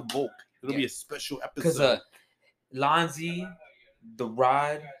make the bulk. It'll be a special Because episode. Lonzy, The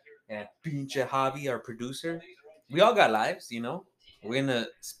Rod, and Pinche Javi, our producer, we all got lives, you know. We're gonna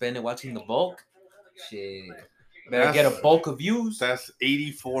spend it watching the bulk. Shit. Better get a bulk of views. That's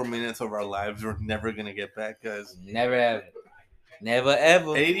 84 minutes of our lives we're never gonna get back, guys. Never ever. Never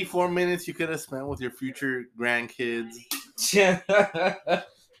ever. 84 minutes you could have spent with your future grandkids.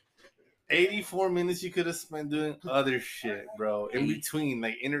 84 minutes you could have spent doing other shit, bro. In between,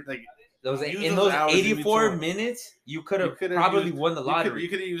 like those 84 84 minutes, you could have probably won the lottery. You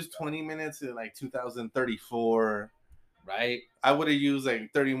could have used 20 minutes in like 2034. Right. I would have used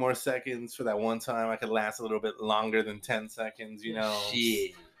like 30 more seconds for that one time. I could last a little bit longer than 10 seconds, you know.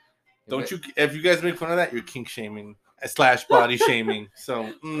 Shit. If you guys make fun of that, you're kink shaming / body shaming.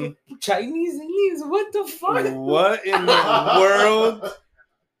 So Chinese aliens, what the fuck? What in the world?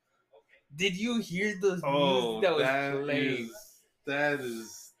 Did you hear the music that was playing?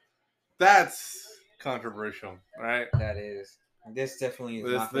 That's controversial, right? That is. This definitely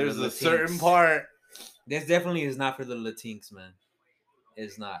is not for There's the a Latinx. certain part. This definitely is not for the Latinx, man.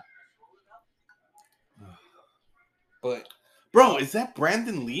 It's not. But bro, is that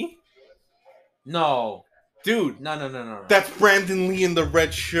Brandon Lee? No. Dude. No. That's Brandon Lee in the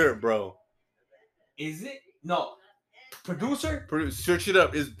red shirt, bro. Is it? No. Producer? Search it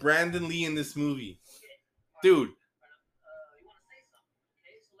up. Is Brandon Lee in this movie? Dude.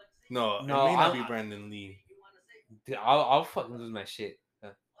 No, it may not be Brandon Lee. Dude, I'll fucking lose my shit.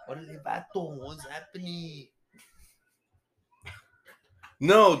 What's happening?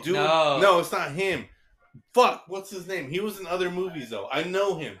 No, dude. No, it's not him. Fuck, what's his name? He was in other movies, though. I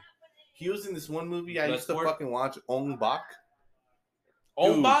know him. He was in this one movie I used to fucking watch, Ong Bak.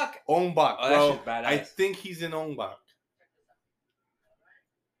 Ong Bak? Ong Bak, Oh, bro. that shit's badass. I think he's in Ong Bak.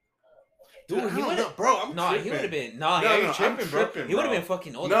 Dude, he would have, bro. I'm tripping. He would have been. You're tripping, bro. He would have been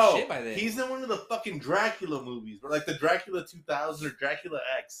fucking old as shit by then. He's in one of the fucking Dracula movies, bro. Like the Dracula 2000 or Dracula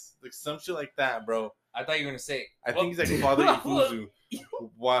X, like some shit like that, bro. I thought you were gonna say. I think he's like Father Ifuzu.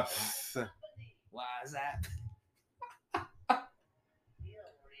 What's that?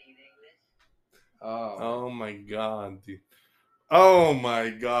 Oh my god, dude. Oh my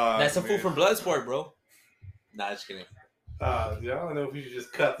god. That's a fool from Bloodsport, bro. Nah, just kidding. Dude, I don't know if we should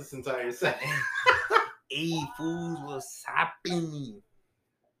just cut this entire segment. Hey, fools, what's happening?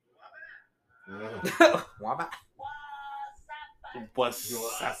 What's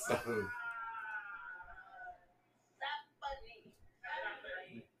happening?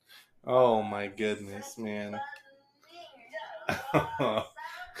 Oh my goodness, man.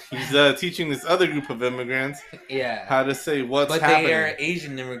 He's teaching this other group of immigrants Yeah. how to say what's But happening. they are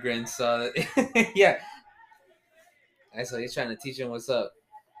Asian immigrants, so yeah. So he's trying to teach them what's up.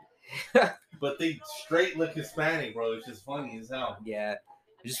 But they straight look Hispanic, bro. It's just funny as hell. Yeah.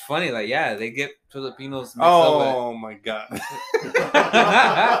 It's just funny, like, yeah, they get Filipinos mixed Oh my god.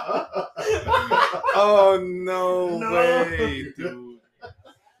 up Oh no, No. way, dude.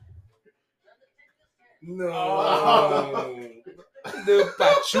 No. with the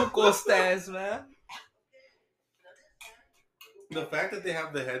Pachuco stance, man. The fact that they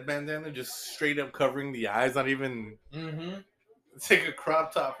have the head bandana just straight up covering the eyes, not even Mm-hmm. it's like a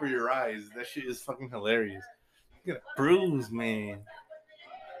crop top for your eyes. That shit is fucking hilarious. You got a bruise, man.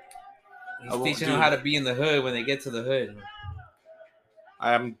 He's teaching them how to be in the hood when they get to the hood.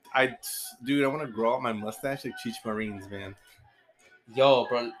 Dude, I want to grow out my mustache like Cheech Marines, man. Yo,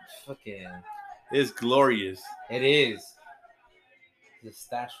 bro, fucking, It's glorious. it is. The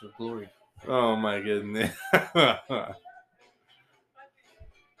stash of glory. Oh my goodness.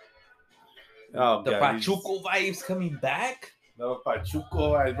 Oh, The God, Pachuco vibes coming back. No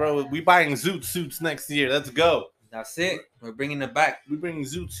Pachuco, bro. We buying Zoot suits next year. Let's go. That's it. We're bringing it back. We bring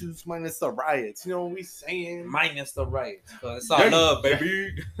Zoot suits minus the riots. You know what we saying? Minus the rights. It's all Yeah. love,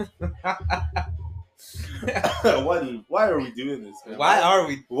 baby. Why are we doing this, man? Why are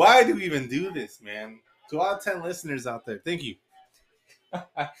we? Why do we even do this, man? To all 10 listeners out there, thank you.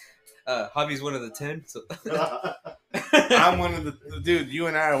 Javi's one of the 10. So. I'm one of the dude. You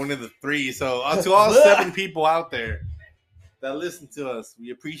and I are one of the 3. So to all 7 people out there that listen to us,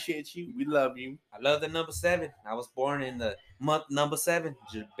 we appreciate you. We love you. I love the number 7. I was born in the month number 7,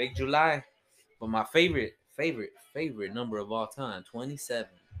 big July. But my favorite number of all time, 27,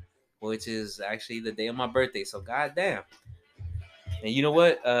 which is actually the day of my birthday. So goddamn. And you know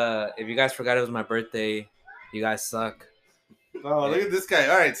what? If you guys forgot it was my birthday, you guys suck. Oh, look at this guy.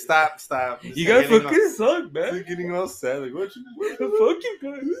 All right, stop. You guys fucking suck, He's man. getting all sad. Like, what you Fucking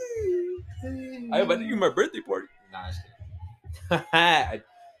guys. I about to do my birthday party. Nah, just kidding.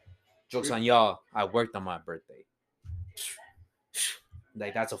 Jokes on y'all. I worked on my birthday.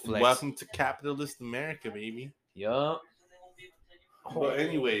 Like, that's a flex. Welcome to capitalist America, baby. Yup. But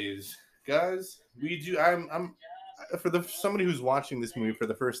anyways, guys, I'm for somebody who's watching this movie for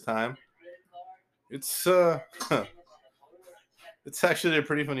the first time. It's it's actually a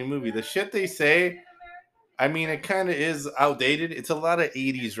pretty funny movie. The shit they say, I mean, it kind of is outdated. It's a lot of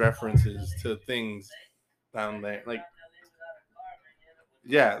 80s references to things down there. Like,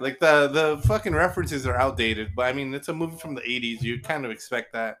 yeah, like the fucking references are outdated. But I mean, it's a movie from the 80s. You kind of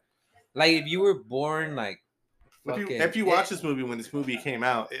expect that. Like, if you were born, like, If you watch this movie when this movie came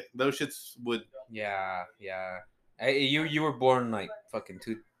out, those shits would. Yeah. You were born, like, fucking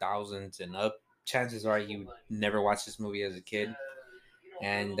 2000s and up. Chances are you never watched this movie as a kid.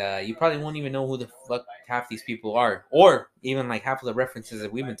 And you probably won't even know who the fuck half these people are. Or even, like, half of the references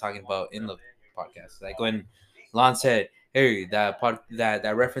that we've been talking about in the podcast. Like, when Lon said, hey, that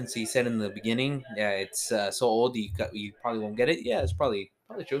reference he said in the beginning, yeah, it's so old you probably won't get it. Yeah, it's probably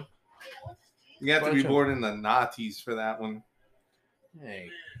true. You have to be born in the Nazis for that one. Hey.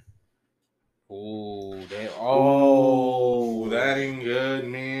 Oh, that ain't good,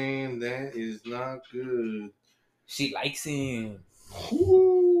 man. That is not good. She likes him.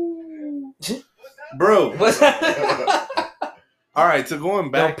 Bro. What's All right, so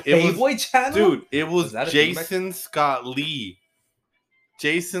going back, the Playboy channel? Dude, it was that a Jason Scott Lee.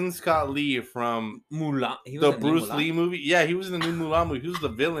 Jason Scott Lee from Mulan. The Bruce Lee movie. Yeah, he was in the new Mulan movie. He was the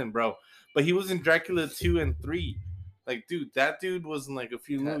villain, bro. But he was in Dracula 2 and 3. Like, dude, that dude was in like a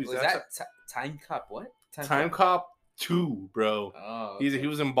few movies. Was that Time Cop? What? Time Cop 2, bro. Oh, okay. He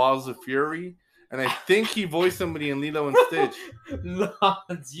was in Balls of Fury. And I think he voiced somebody in Lilo and Stitch.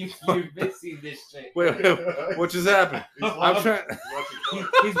 Lons, you're missing this shit. Wait, what just happened? I'm trying.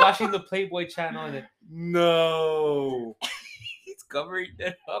 He's watching the Playboy channel and No. he's covering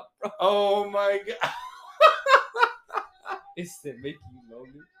that up, bro. Oh my god. It's to make you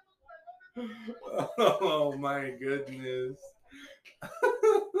lonely. Oh my goodness.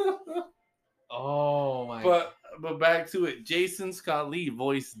 Oh my. But back to it. Jason Scott Lee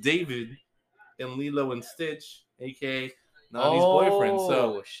voiced David in Lilo and Stitch, aka Nani's boyfriend.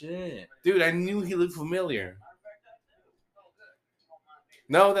 So shit. Dude, I knew he looked familiar.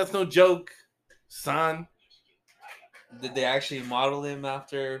 No, that's no joke, son. Did they actually model him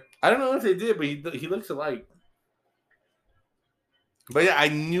after? I don't know if they did, but he looks alike. But yeah, I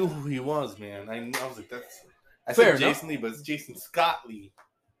knew who he was, man. I was like, I said Jason Lee, but it's Jason Scott Lee.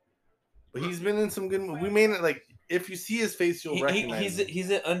 But he's been in some good movies. We made it like if you see his face, you'll recognize him. He's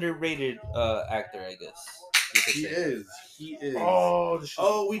an underrated actor, I guess. You could He say. is. He is. Oh, the shit.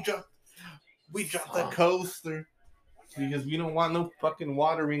 Oh, we dropped the coaster because we don't want no fucking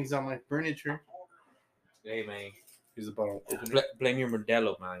water rings on my furniture. Hey man, Here's a bottle. Open it. blame your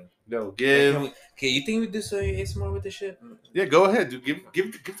Modelo, man. No, Wait, give. okay, you think we do some ASMR with this shit? Yeah, go ahead, dude.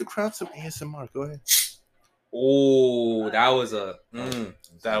 Give the crowd some ASMR. Go ahead. Oh, that was a.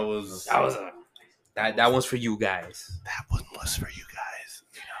 That was That one's for you guys. That one was for you guys.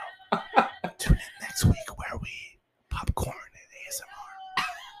 You know, tune in next week where we popcorn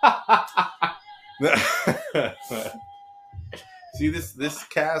and ASMR. See, this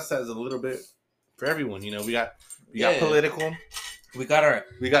cast has a little bit for everyone. You know, we got political. We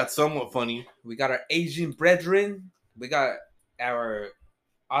got somewhat funny. We got our Asian brethren. We got our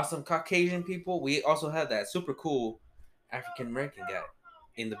awesome Caucasian people. We also had that super cool African American guy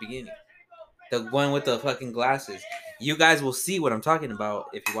in the beginning. The one with the fucking glasses. You guys will see what I'm talking about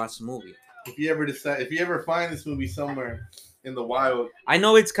if you watch the movie. If you ever find this movie somewhere in the wild, I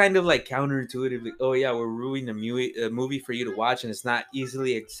know it's kind of like counterintuitive. Like, oh yeah, we're ruining a movie for you to watch, and it's not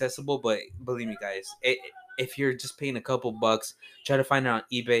easily accessible. But believe me, guys, if you're just paying a couple bucks, try to find it on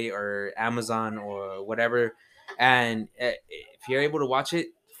eBay or Amazon or whatever, and if you're able to watch it,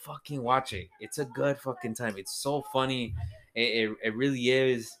 fucking watch it. It's a good fucking time. It's so funny. It really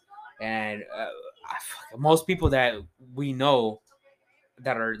is. And most people that we know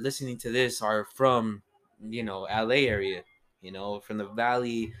that are listening to this are from, LA area, from the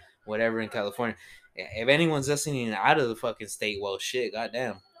Valley, whatever in California. If anyone's listening out of the fucking state, well, shit,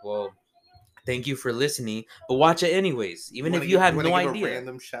 goddamn. Well, thank you for listening, but watch it anyways, even if you have no idea. A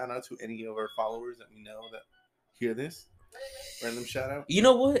random shout out to any of our followers that we know that hear this. Random shout out. You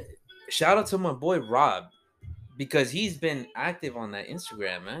know what? Shout out to my boy Rob, because he's been active on that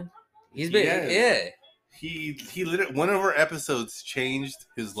Instagram, man. He's been, He literally, one of our episodes changed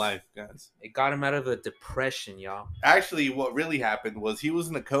his life, guys. It got him out of a depression, y'all. Actually, what really happened was he was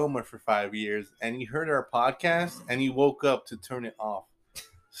in a coma for 5 years, and he heard our podcast, and he woke up to turn it off.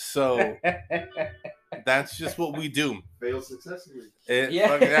 So that's just what we do. Failed successfully.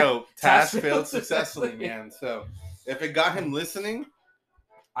 Task failed successfully, man. So if it got him listening,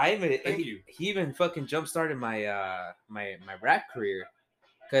 thank you. He even fucking jump started my my rap career.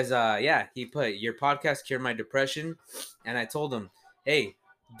 Because, he put, your podcast cured my depression. And I told him, hey,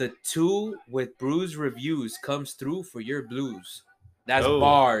 the 2 with Brews Reviews comes through for your blues. That's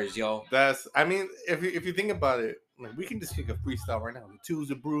bars, yo. If you think about it, like, we can just kick a freestyle right now. The 2s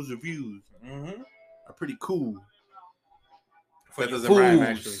with Brews Reviews are pretty cool. That doesn't rhyme,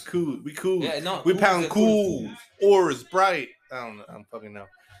 actually. Cool. We cool. Yeah, no, we pound cool. Ors bright. I don't know. I don't fucking know.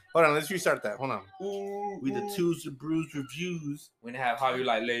 Hold on, let's restart that. Hold on. We the 2s with Brews Reviews. We're gonna have Javi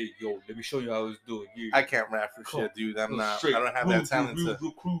like, yo, let me show you how it's doing. Yeah. I can't rap for shit, dude. I don't have that talent to.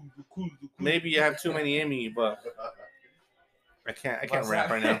 Maybe you have too many in me, but I can't rap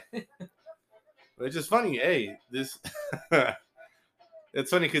right now. But it's just funny. Hey, this. It's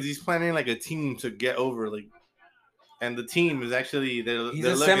funny because he's planning like a team to get over, like, and the team is actually he's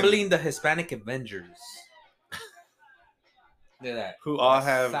assembling the Hispanic Avengers. Look at that. Who all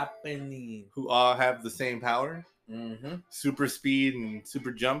have the same power. Mm-hmm. Super speed and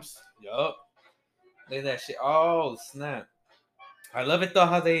super jumps. Yup. Look at that shit. Oh, snap. I love it though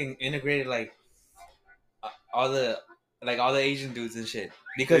how they integrated like all the Asian dudes and shit.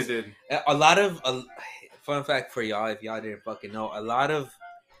 Because they did. A lot of fun fact for y'all, if y'all didn't fucking know, a lot of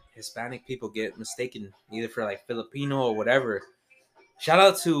Hispanic people get mistaken either for like Filipino or whatever. Shout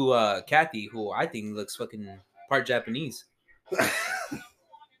out to Kathy, who I think looks fucking part Japanese.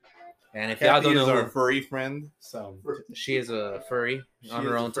 And if y'all don't know, our furry friend, so she is a furry on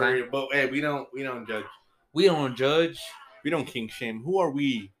her own time. But hey, we don't judge. We don't judge. We don't king shame. Who are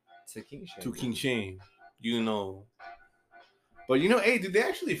we to king shame? To king shame, you know. But hey, did they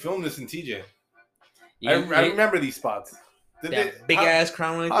actually film this in TJ? Yeah, I remember these spots. Big ass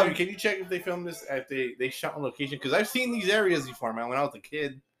crown right there. Can you check if they filmed this? If they shot on location? Because I've seen these areas before, man. When I was a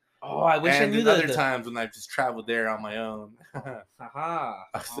kid. Oh, I wish I knew that. Other times when I've just traveled there on my own. Haha.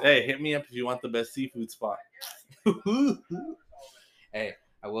 Hey, hit me up if you want the best seafood spot. Hey,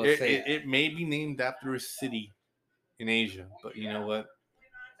 I will say it may be named after a city in Asia, but you know what?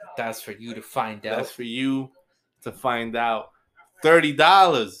 That's for you to find out. That's for you to find out.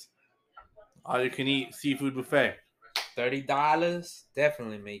 $30. All you can eat seafood buffet. $30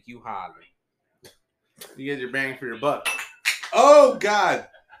 definitely make you holler. You get your bang for your buck. Oh God.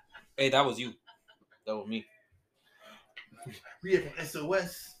 Hey, that was you. That was me. We have an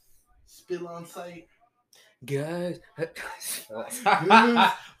SOS. Spill on site. Guys.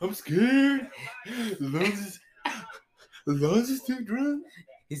 I'm scared. Lawrence is too drunk.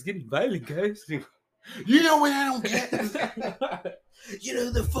 He's getting violent, guys. You know what I don't get? You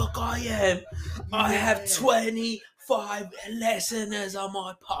know the fuck I am. I have 25 listeners on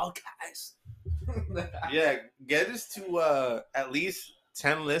my podcast. Yeah, get us to at least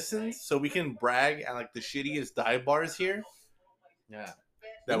 10 listens so we can brag at like the shittiest dive bars here Yeah.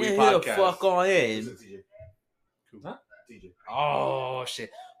 that we You know who the podcast. fuck I Is am. it TJ? Huh? TJ. Oh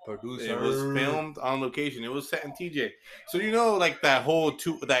shit. Producer. It was filmed on location. It was set in TJ. So you know, like that whole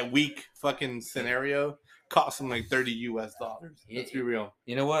that week fucking scenario cost them like $30 US. Let's be real.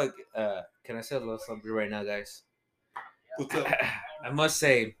 You know what? Can I say a little something right now, guys? What's up? I must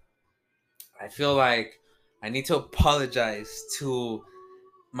say, I feel like I need to apologize to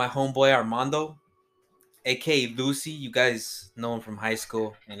my homeboy Armando, aka Lucy. You guys know him from high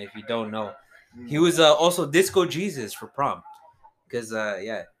school, and if you don't know, he was also Disco Jesus for prom. Because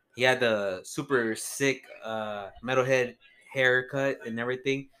yeah, he had the super sick metalhead haircut and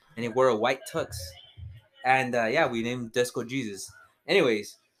everything, and he wore a white tux. And yeah, we named him Disco Jesus.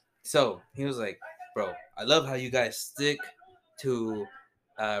 Anyways, so he was like, "Bro, I love how you guys stick to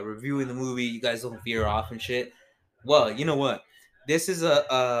reviewing the movie. You guys don't veer off and shit." Well, you know what? This is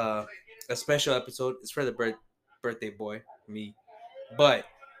a special episode. It's for the birthday boy, me. But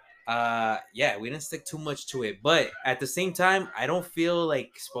yeah, we didn't stick too much to it, but at the same time I don't feel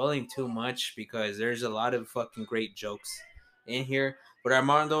like spoiling too much because there's a lot of fucking great jokes in here. But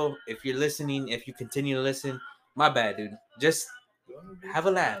Armando, if you're listening, if you continue to listen, my bad, dude. Just have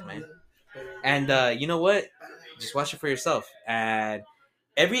a laugh, man. And you know what, just watch it for yourself. And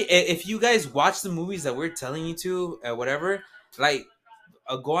if you guys watch the movies that we're telling you to, whatever, like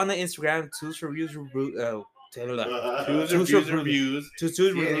go on the Instagram, Tools Reviews, Choose reviews.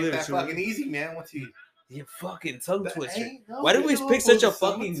 Yeah, it ain't that fucking easy, man. What's he? You fucking tongue twister. No Why did we pick such a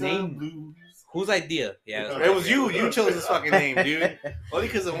fucking summertime name? blues. Whose idea? Yeah, It was you. You chose this fucking name, dude. Only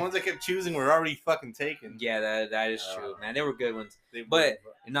because the ones I kept choosing were already fucking taken. Yeah, that is true, man. They were good ones. They But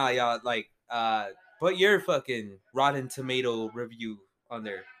were- nah, y'all, like put your fucking Rotten Tomato review on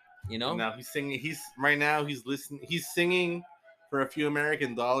there. You know? now he's singing. He's right now. He's listening. He's singing for a few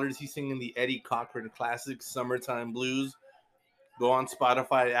American dollars. He's singing the Eddie Cochran classic "Summertime Blues." Go on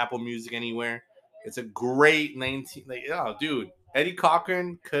Spotify, Apple Music, anywhere. It's a great 19. Like, oh, dude, Eddie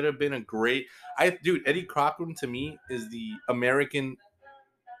Cochran could have been a great. Eddie Cochran to me is the American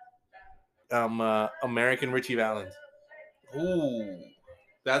Richie Valens. Ooh.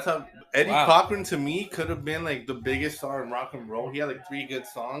 That's how Eddie Wow. Cochran to me could have been like the biggest star in rock and roll. He had like 3 good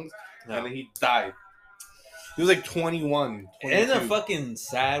songs, and then he died. He was like 21. Isn't 22. it fucking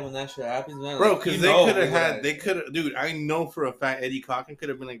sad when that shit happens, man? Bro, Like, because you they know could have we had, would've- they could have, dude. I know for a fact Eddie Cochran could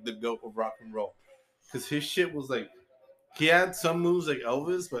have been like the goat of rock and roll, because his shit was like, he had some moves like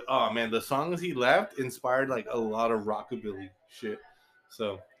Elvis, but oh man, the songs he left inspired like a lot of rockabilly shit.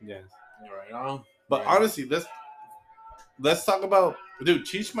 So yes, You're right on. but Right. honestly, let's talk about dude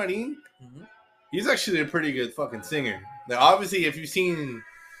Cheech Marin. Mhm. He's actually a pretty good fucking singer. Now, obviously, if you've seen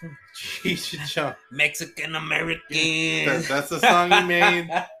Cheech and Chong, Mexican American. that's the song he made.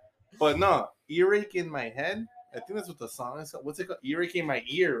 But no, earache in my head. I think that's what the song is. What's it called? Earache in my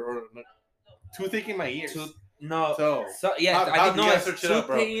ear or toothache in my ear. No. So, Yeah, how I didn't do know you it's search it up, tooth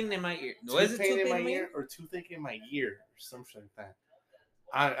bro? pain in my ear. Was it tooth pain tooth in pain my ear or toothache in my ear or something like that.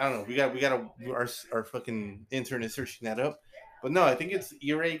 I don't know. We got our fucking intern is searching that up. But no, I think it's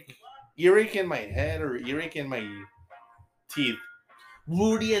earache in my head or earache in my teeth.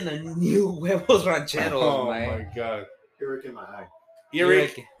 Rudy and the new huevos rancheros, Oh man. my god. Earache in my eye.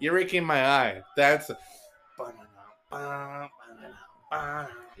 Earache in my eye. That's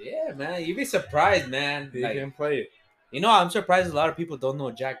Yeah, man, you'd be surprised, man. you Like, can play it. you know, I'm surprised a lot of people don't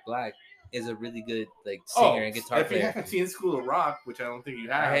know Jack Black is a really good like singer and guitar if you player. haven't seen School of Rock, which I don't think you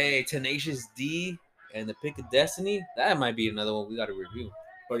have, Hey, Tenacious D and the Pick of Destiny, that might be another one we got to review.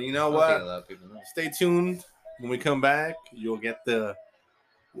 but you know I don't think a what? lot of people know. Stay tuned. When we come back, you'll get the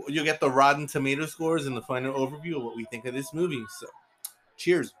Rotten Tomato scores and the final overview of what we think of this movie. So,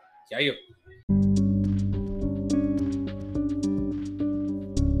 cheers. Yeah, you.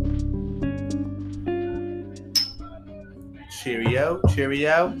 Cheerio.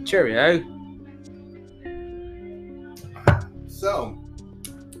 Cheerio. So,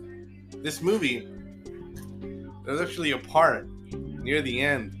 this movie, there's actually a part near the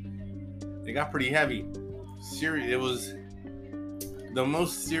end. It got pretty heavy. It was the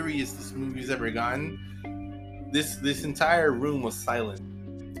most serious this movie's ever gotten. This entire room was silent.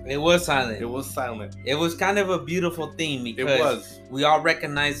 It was silent. It was silent. It was kind of a beautiful theme It because was. we all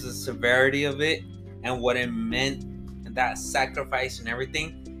recognize the severity of it and what it meant and that sacrifice and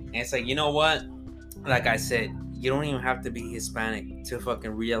everything. And it's like, you know what? like I said, you don't even have to be Hispanic to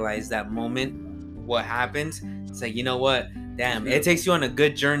fucking realize that moment, what happens. It's like, you know what? Damn, it takes you on a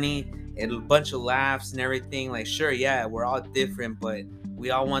good journey, a bunch of laughs and everything. Like, sure, yeah, we're all different, but we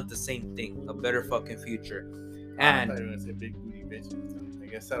all want the same thing, a better fucking future. I thought And, you were gonna say big booty bitches. I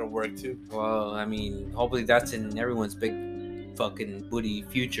guess that'll work too. well, I mean, hopefully that's in everyone's big fucking booty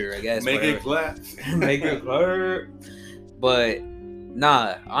future, I guess. Make whatever. it clap. Make it hurt. But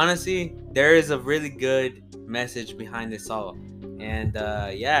nah, honestly, there is a really good message behind this all. And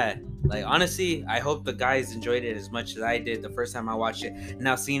yeah, like honestly, I hope the guys enjoyed it as much as I did the first time I watched it.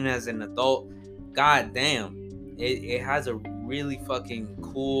 Now seeing it as an adult, god damn, it has a really fucking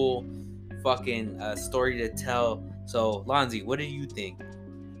cool fucking story to tell. So Lonzy, what do you think?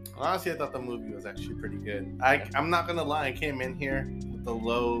 Honestly, I thought the movie was actually pretty good. I'm not gonna lie, I came in here with a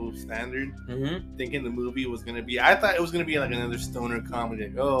low standard, thinking the movie was gonna be. I thought it was gonna be like another stoner comedy.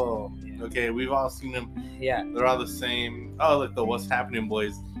 Like, oh, okay, we've all seen them. Yeah. They're all the same. Oh, look, the What's Happening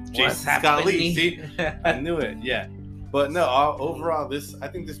boys. Jason What's Scott Lee. happening? See, I knew it. Yeah, but no. Overall, I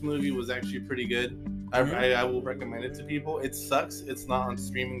think this movie was actually pretty good. I will recommend it to people. It sucks it's not on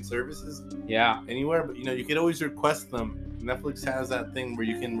streaming services Yeah. anywhere, but you could always request them. Netflix has that thing where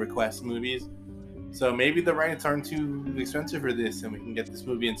you can request movies. So maybe the rights aren't too expensive for this, and we can get this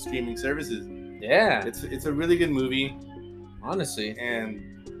movie in streaming services. Yeah. It's a really good movie, Honestly. and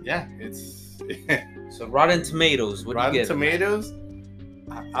yeah, it's So Rotten Tomatoes, what Rotten do you give it, man? Tomatoes.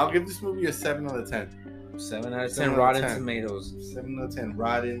 I'll give this movie a 7 out of 10. 7 out of 10 7 out of Rotten 10. Tomatoes. 7 out of 10.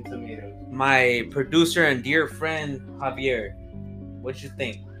 Rotten Tomatoes. My producer and dear friend Javier, what you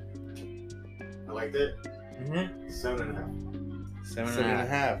think? I liked it. Mm-hmm. 7.5. 7.5.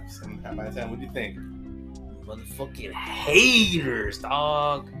 7.5 out of 10. What do you think? Motherfucking haters,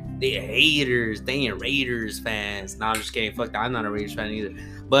 dog. They haters. They ain't Raiders fans. Nah, I'm just kidding. Fuck that. I'm not a Raiders fan either.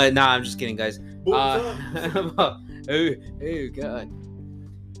 But nah, I'm just kidding, guys. Oh god.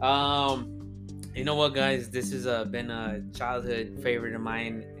 You know what, guys? This has been a childhood favorite of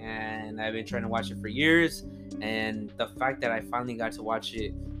mine, and I've been trying to watch it for years. And the fact that I finally got to watch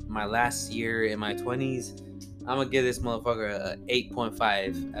it my last year in my 20s, I'm gonna give this motherfucker a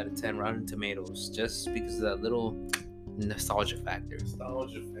 8.5 out of 10 Rotten Tomatoes, just because of that little nostalgia factor.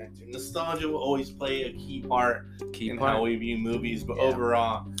 Nostalgia will always play a key part in how we view movies, but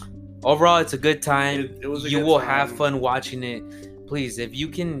overall, it's a good time. It was a you good will time. have fun watching it. Please, if you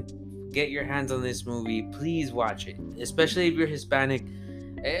can get your hands on this movie, please watch it. Especially if you're Hispanic.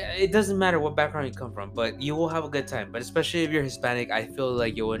 It doesn't matter what background you come from, but you will have a good time. But especially if you're Hispanic, I feel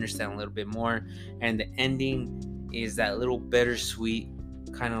like you'll understand a little bit more. And the ending is that little bittersweet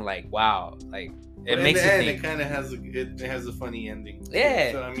kind of like, wow, like it makes it think. It kind of has a funny ending.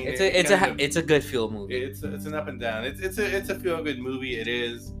 Yeah, So, I mean, it's a good feel movie. It's an up and down. It's a feel good movie. It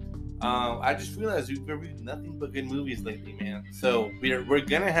is. I just realized we've been reading nothing but good movies lately, man. So we're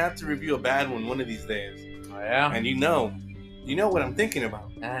gonna have to review a bad one of these days. Oh yeah. And you know what I'm thinking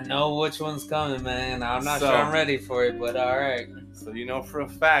about. I know which one's coming, man. I'm not sure I'm ready for it, but all right. So you know for a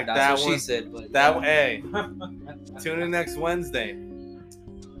fact That's what she said. But that one. Hey, tune in next Wednesday.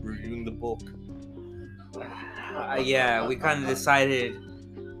 Reviewing the book. Yeah, we kind of decided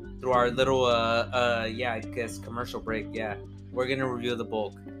through our little I guess commercial break. Yeah, we're gonna review the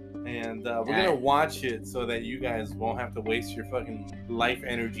bulk. And we're gonna watch it so that you guys won't have to waste your fucking life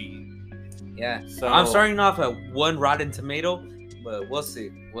energy. Yeah. So I'm starting off at 1 Rotten Tomato, but we'll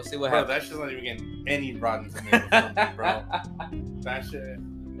see. We'll see what happens. That's just not even getting any Rotten Tomatoes, from me, bro. That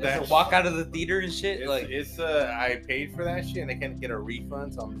shit. That walk out of the theater and shit. I paid for that shit and I can't get a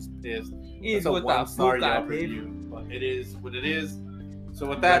refund, so I'm just pissed. It's a with 1-star that Yelp review, but it is what it is. So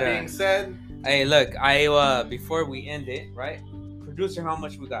with that being said, hey, look, before we end it, right? Producer, how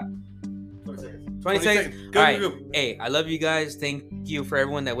much we got? 20 seconds. All right. Hey, I love you guys. Thank you for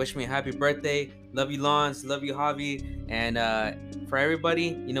everyone that wished me a happy birthday. Love you, Lance. Love you, Javi. And for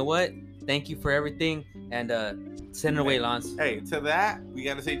everybody, you know what? Thank you for everything. And send it away, Lance. Hey, to that, we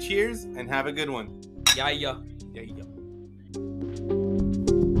got to say cheers and have a good one. Yeah. Yeah.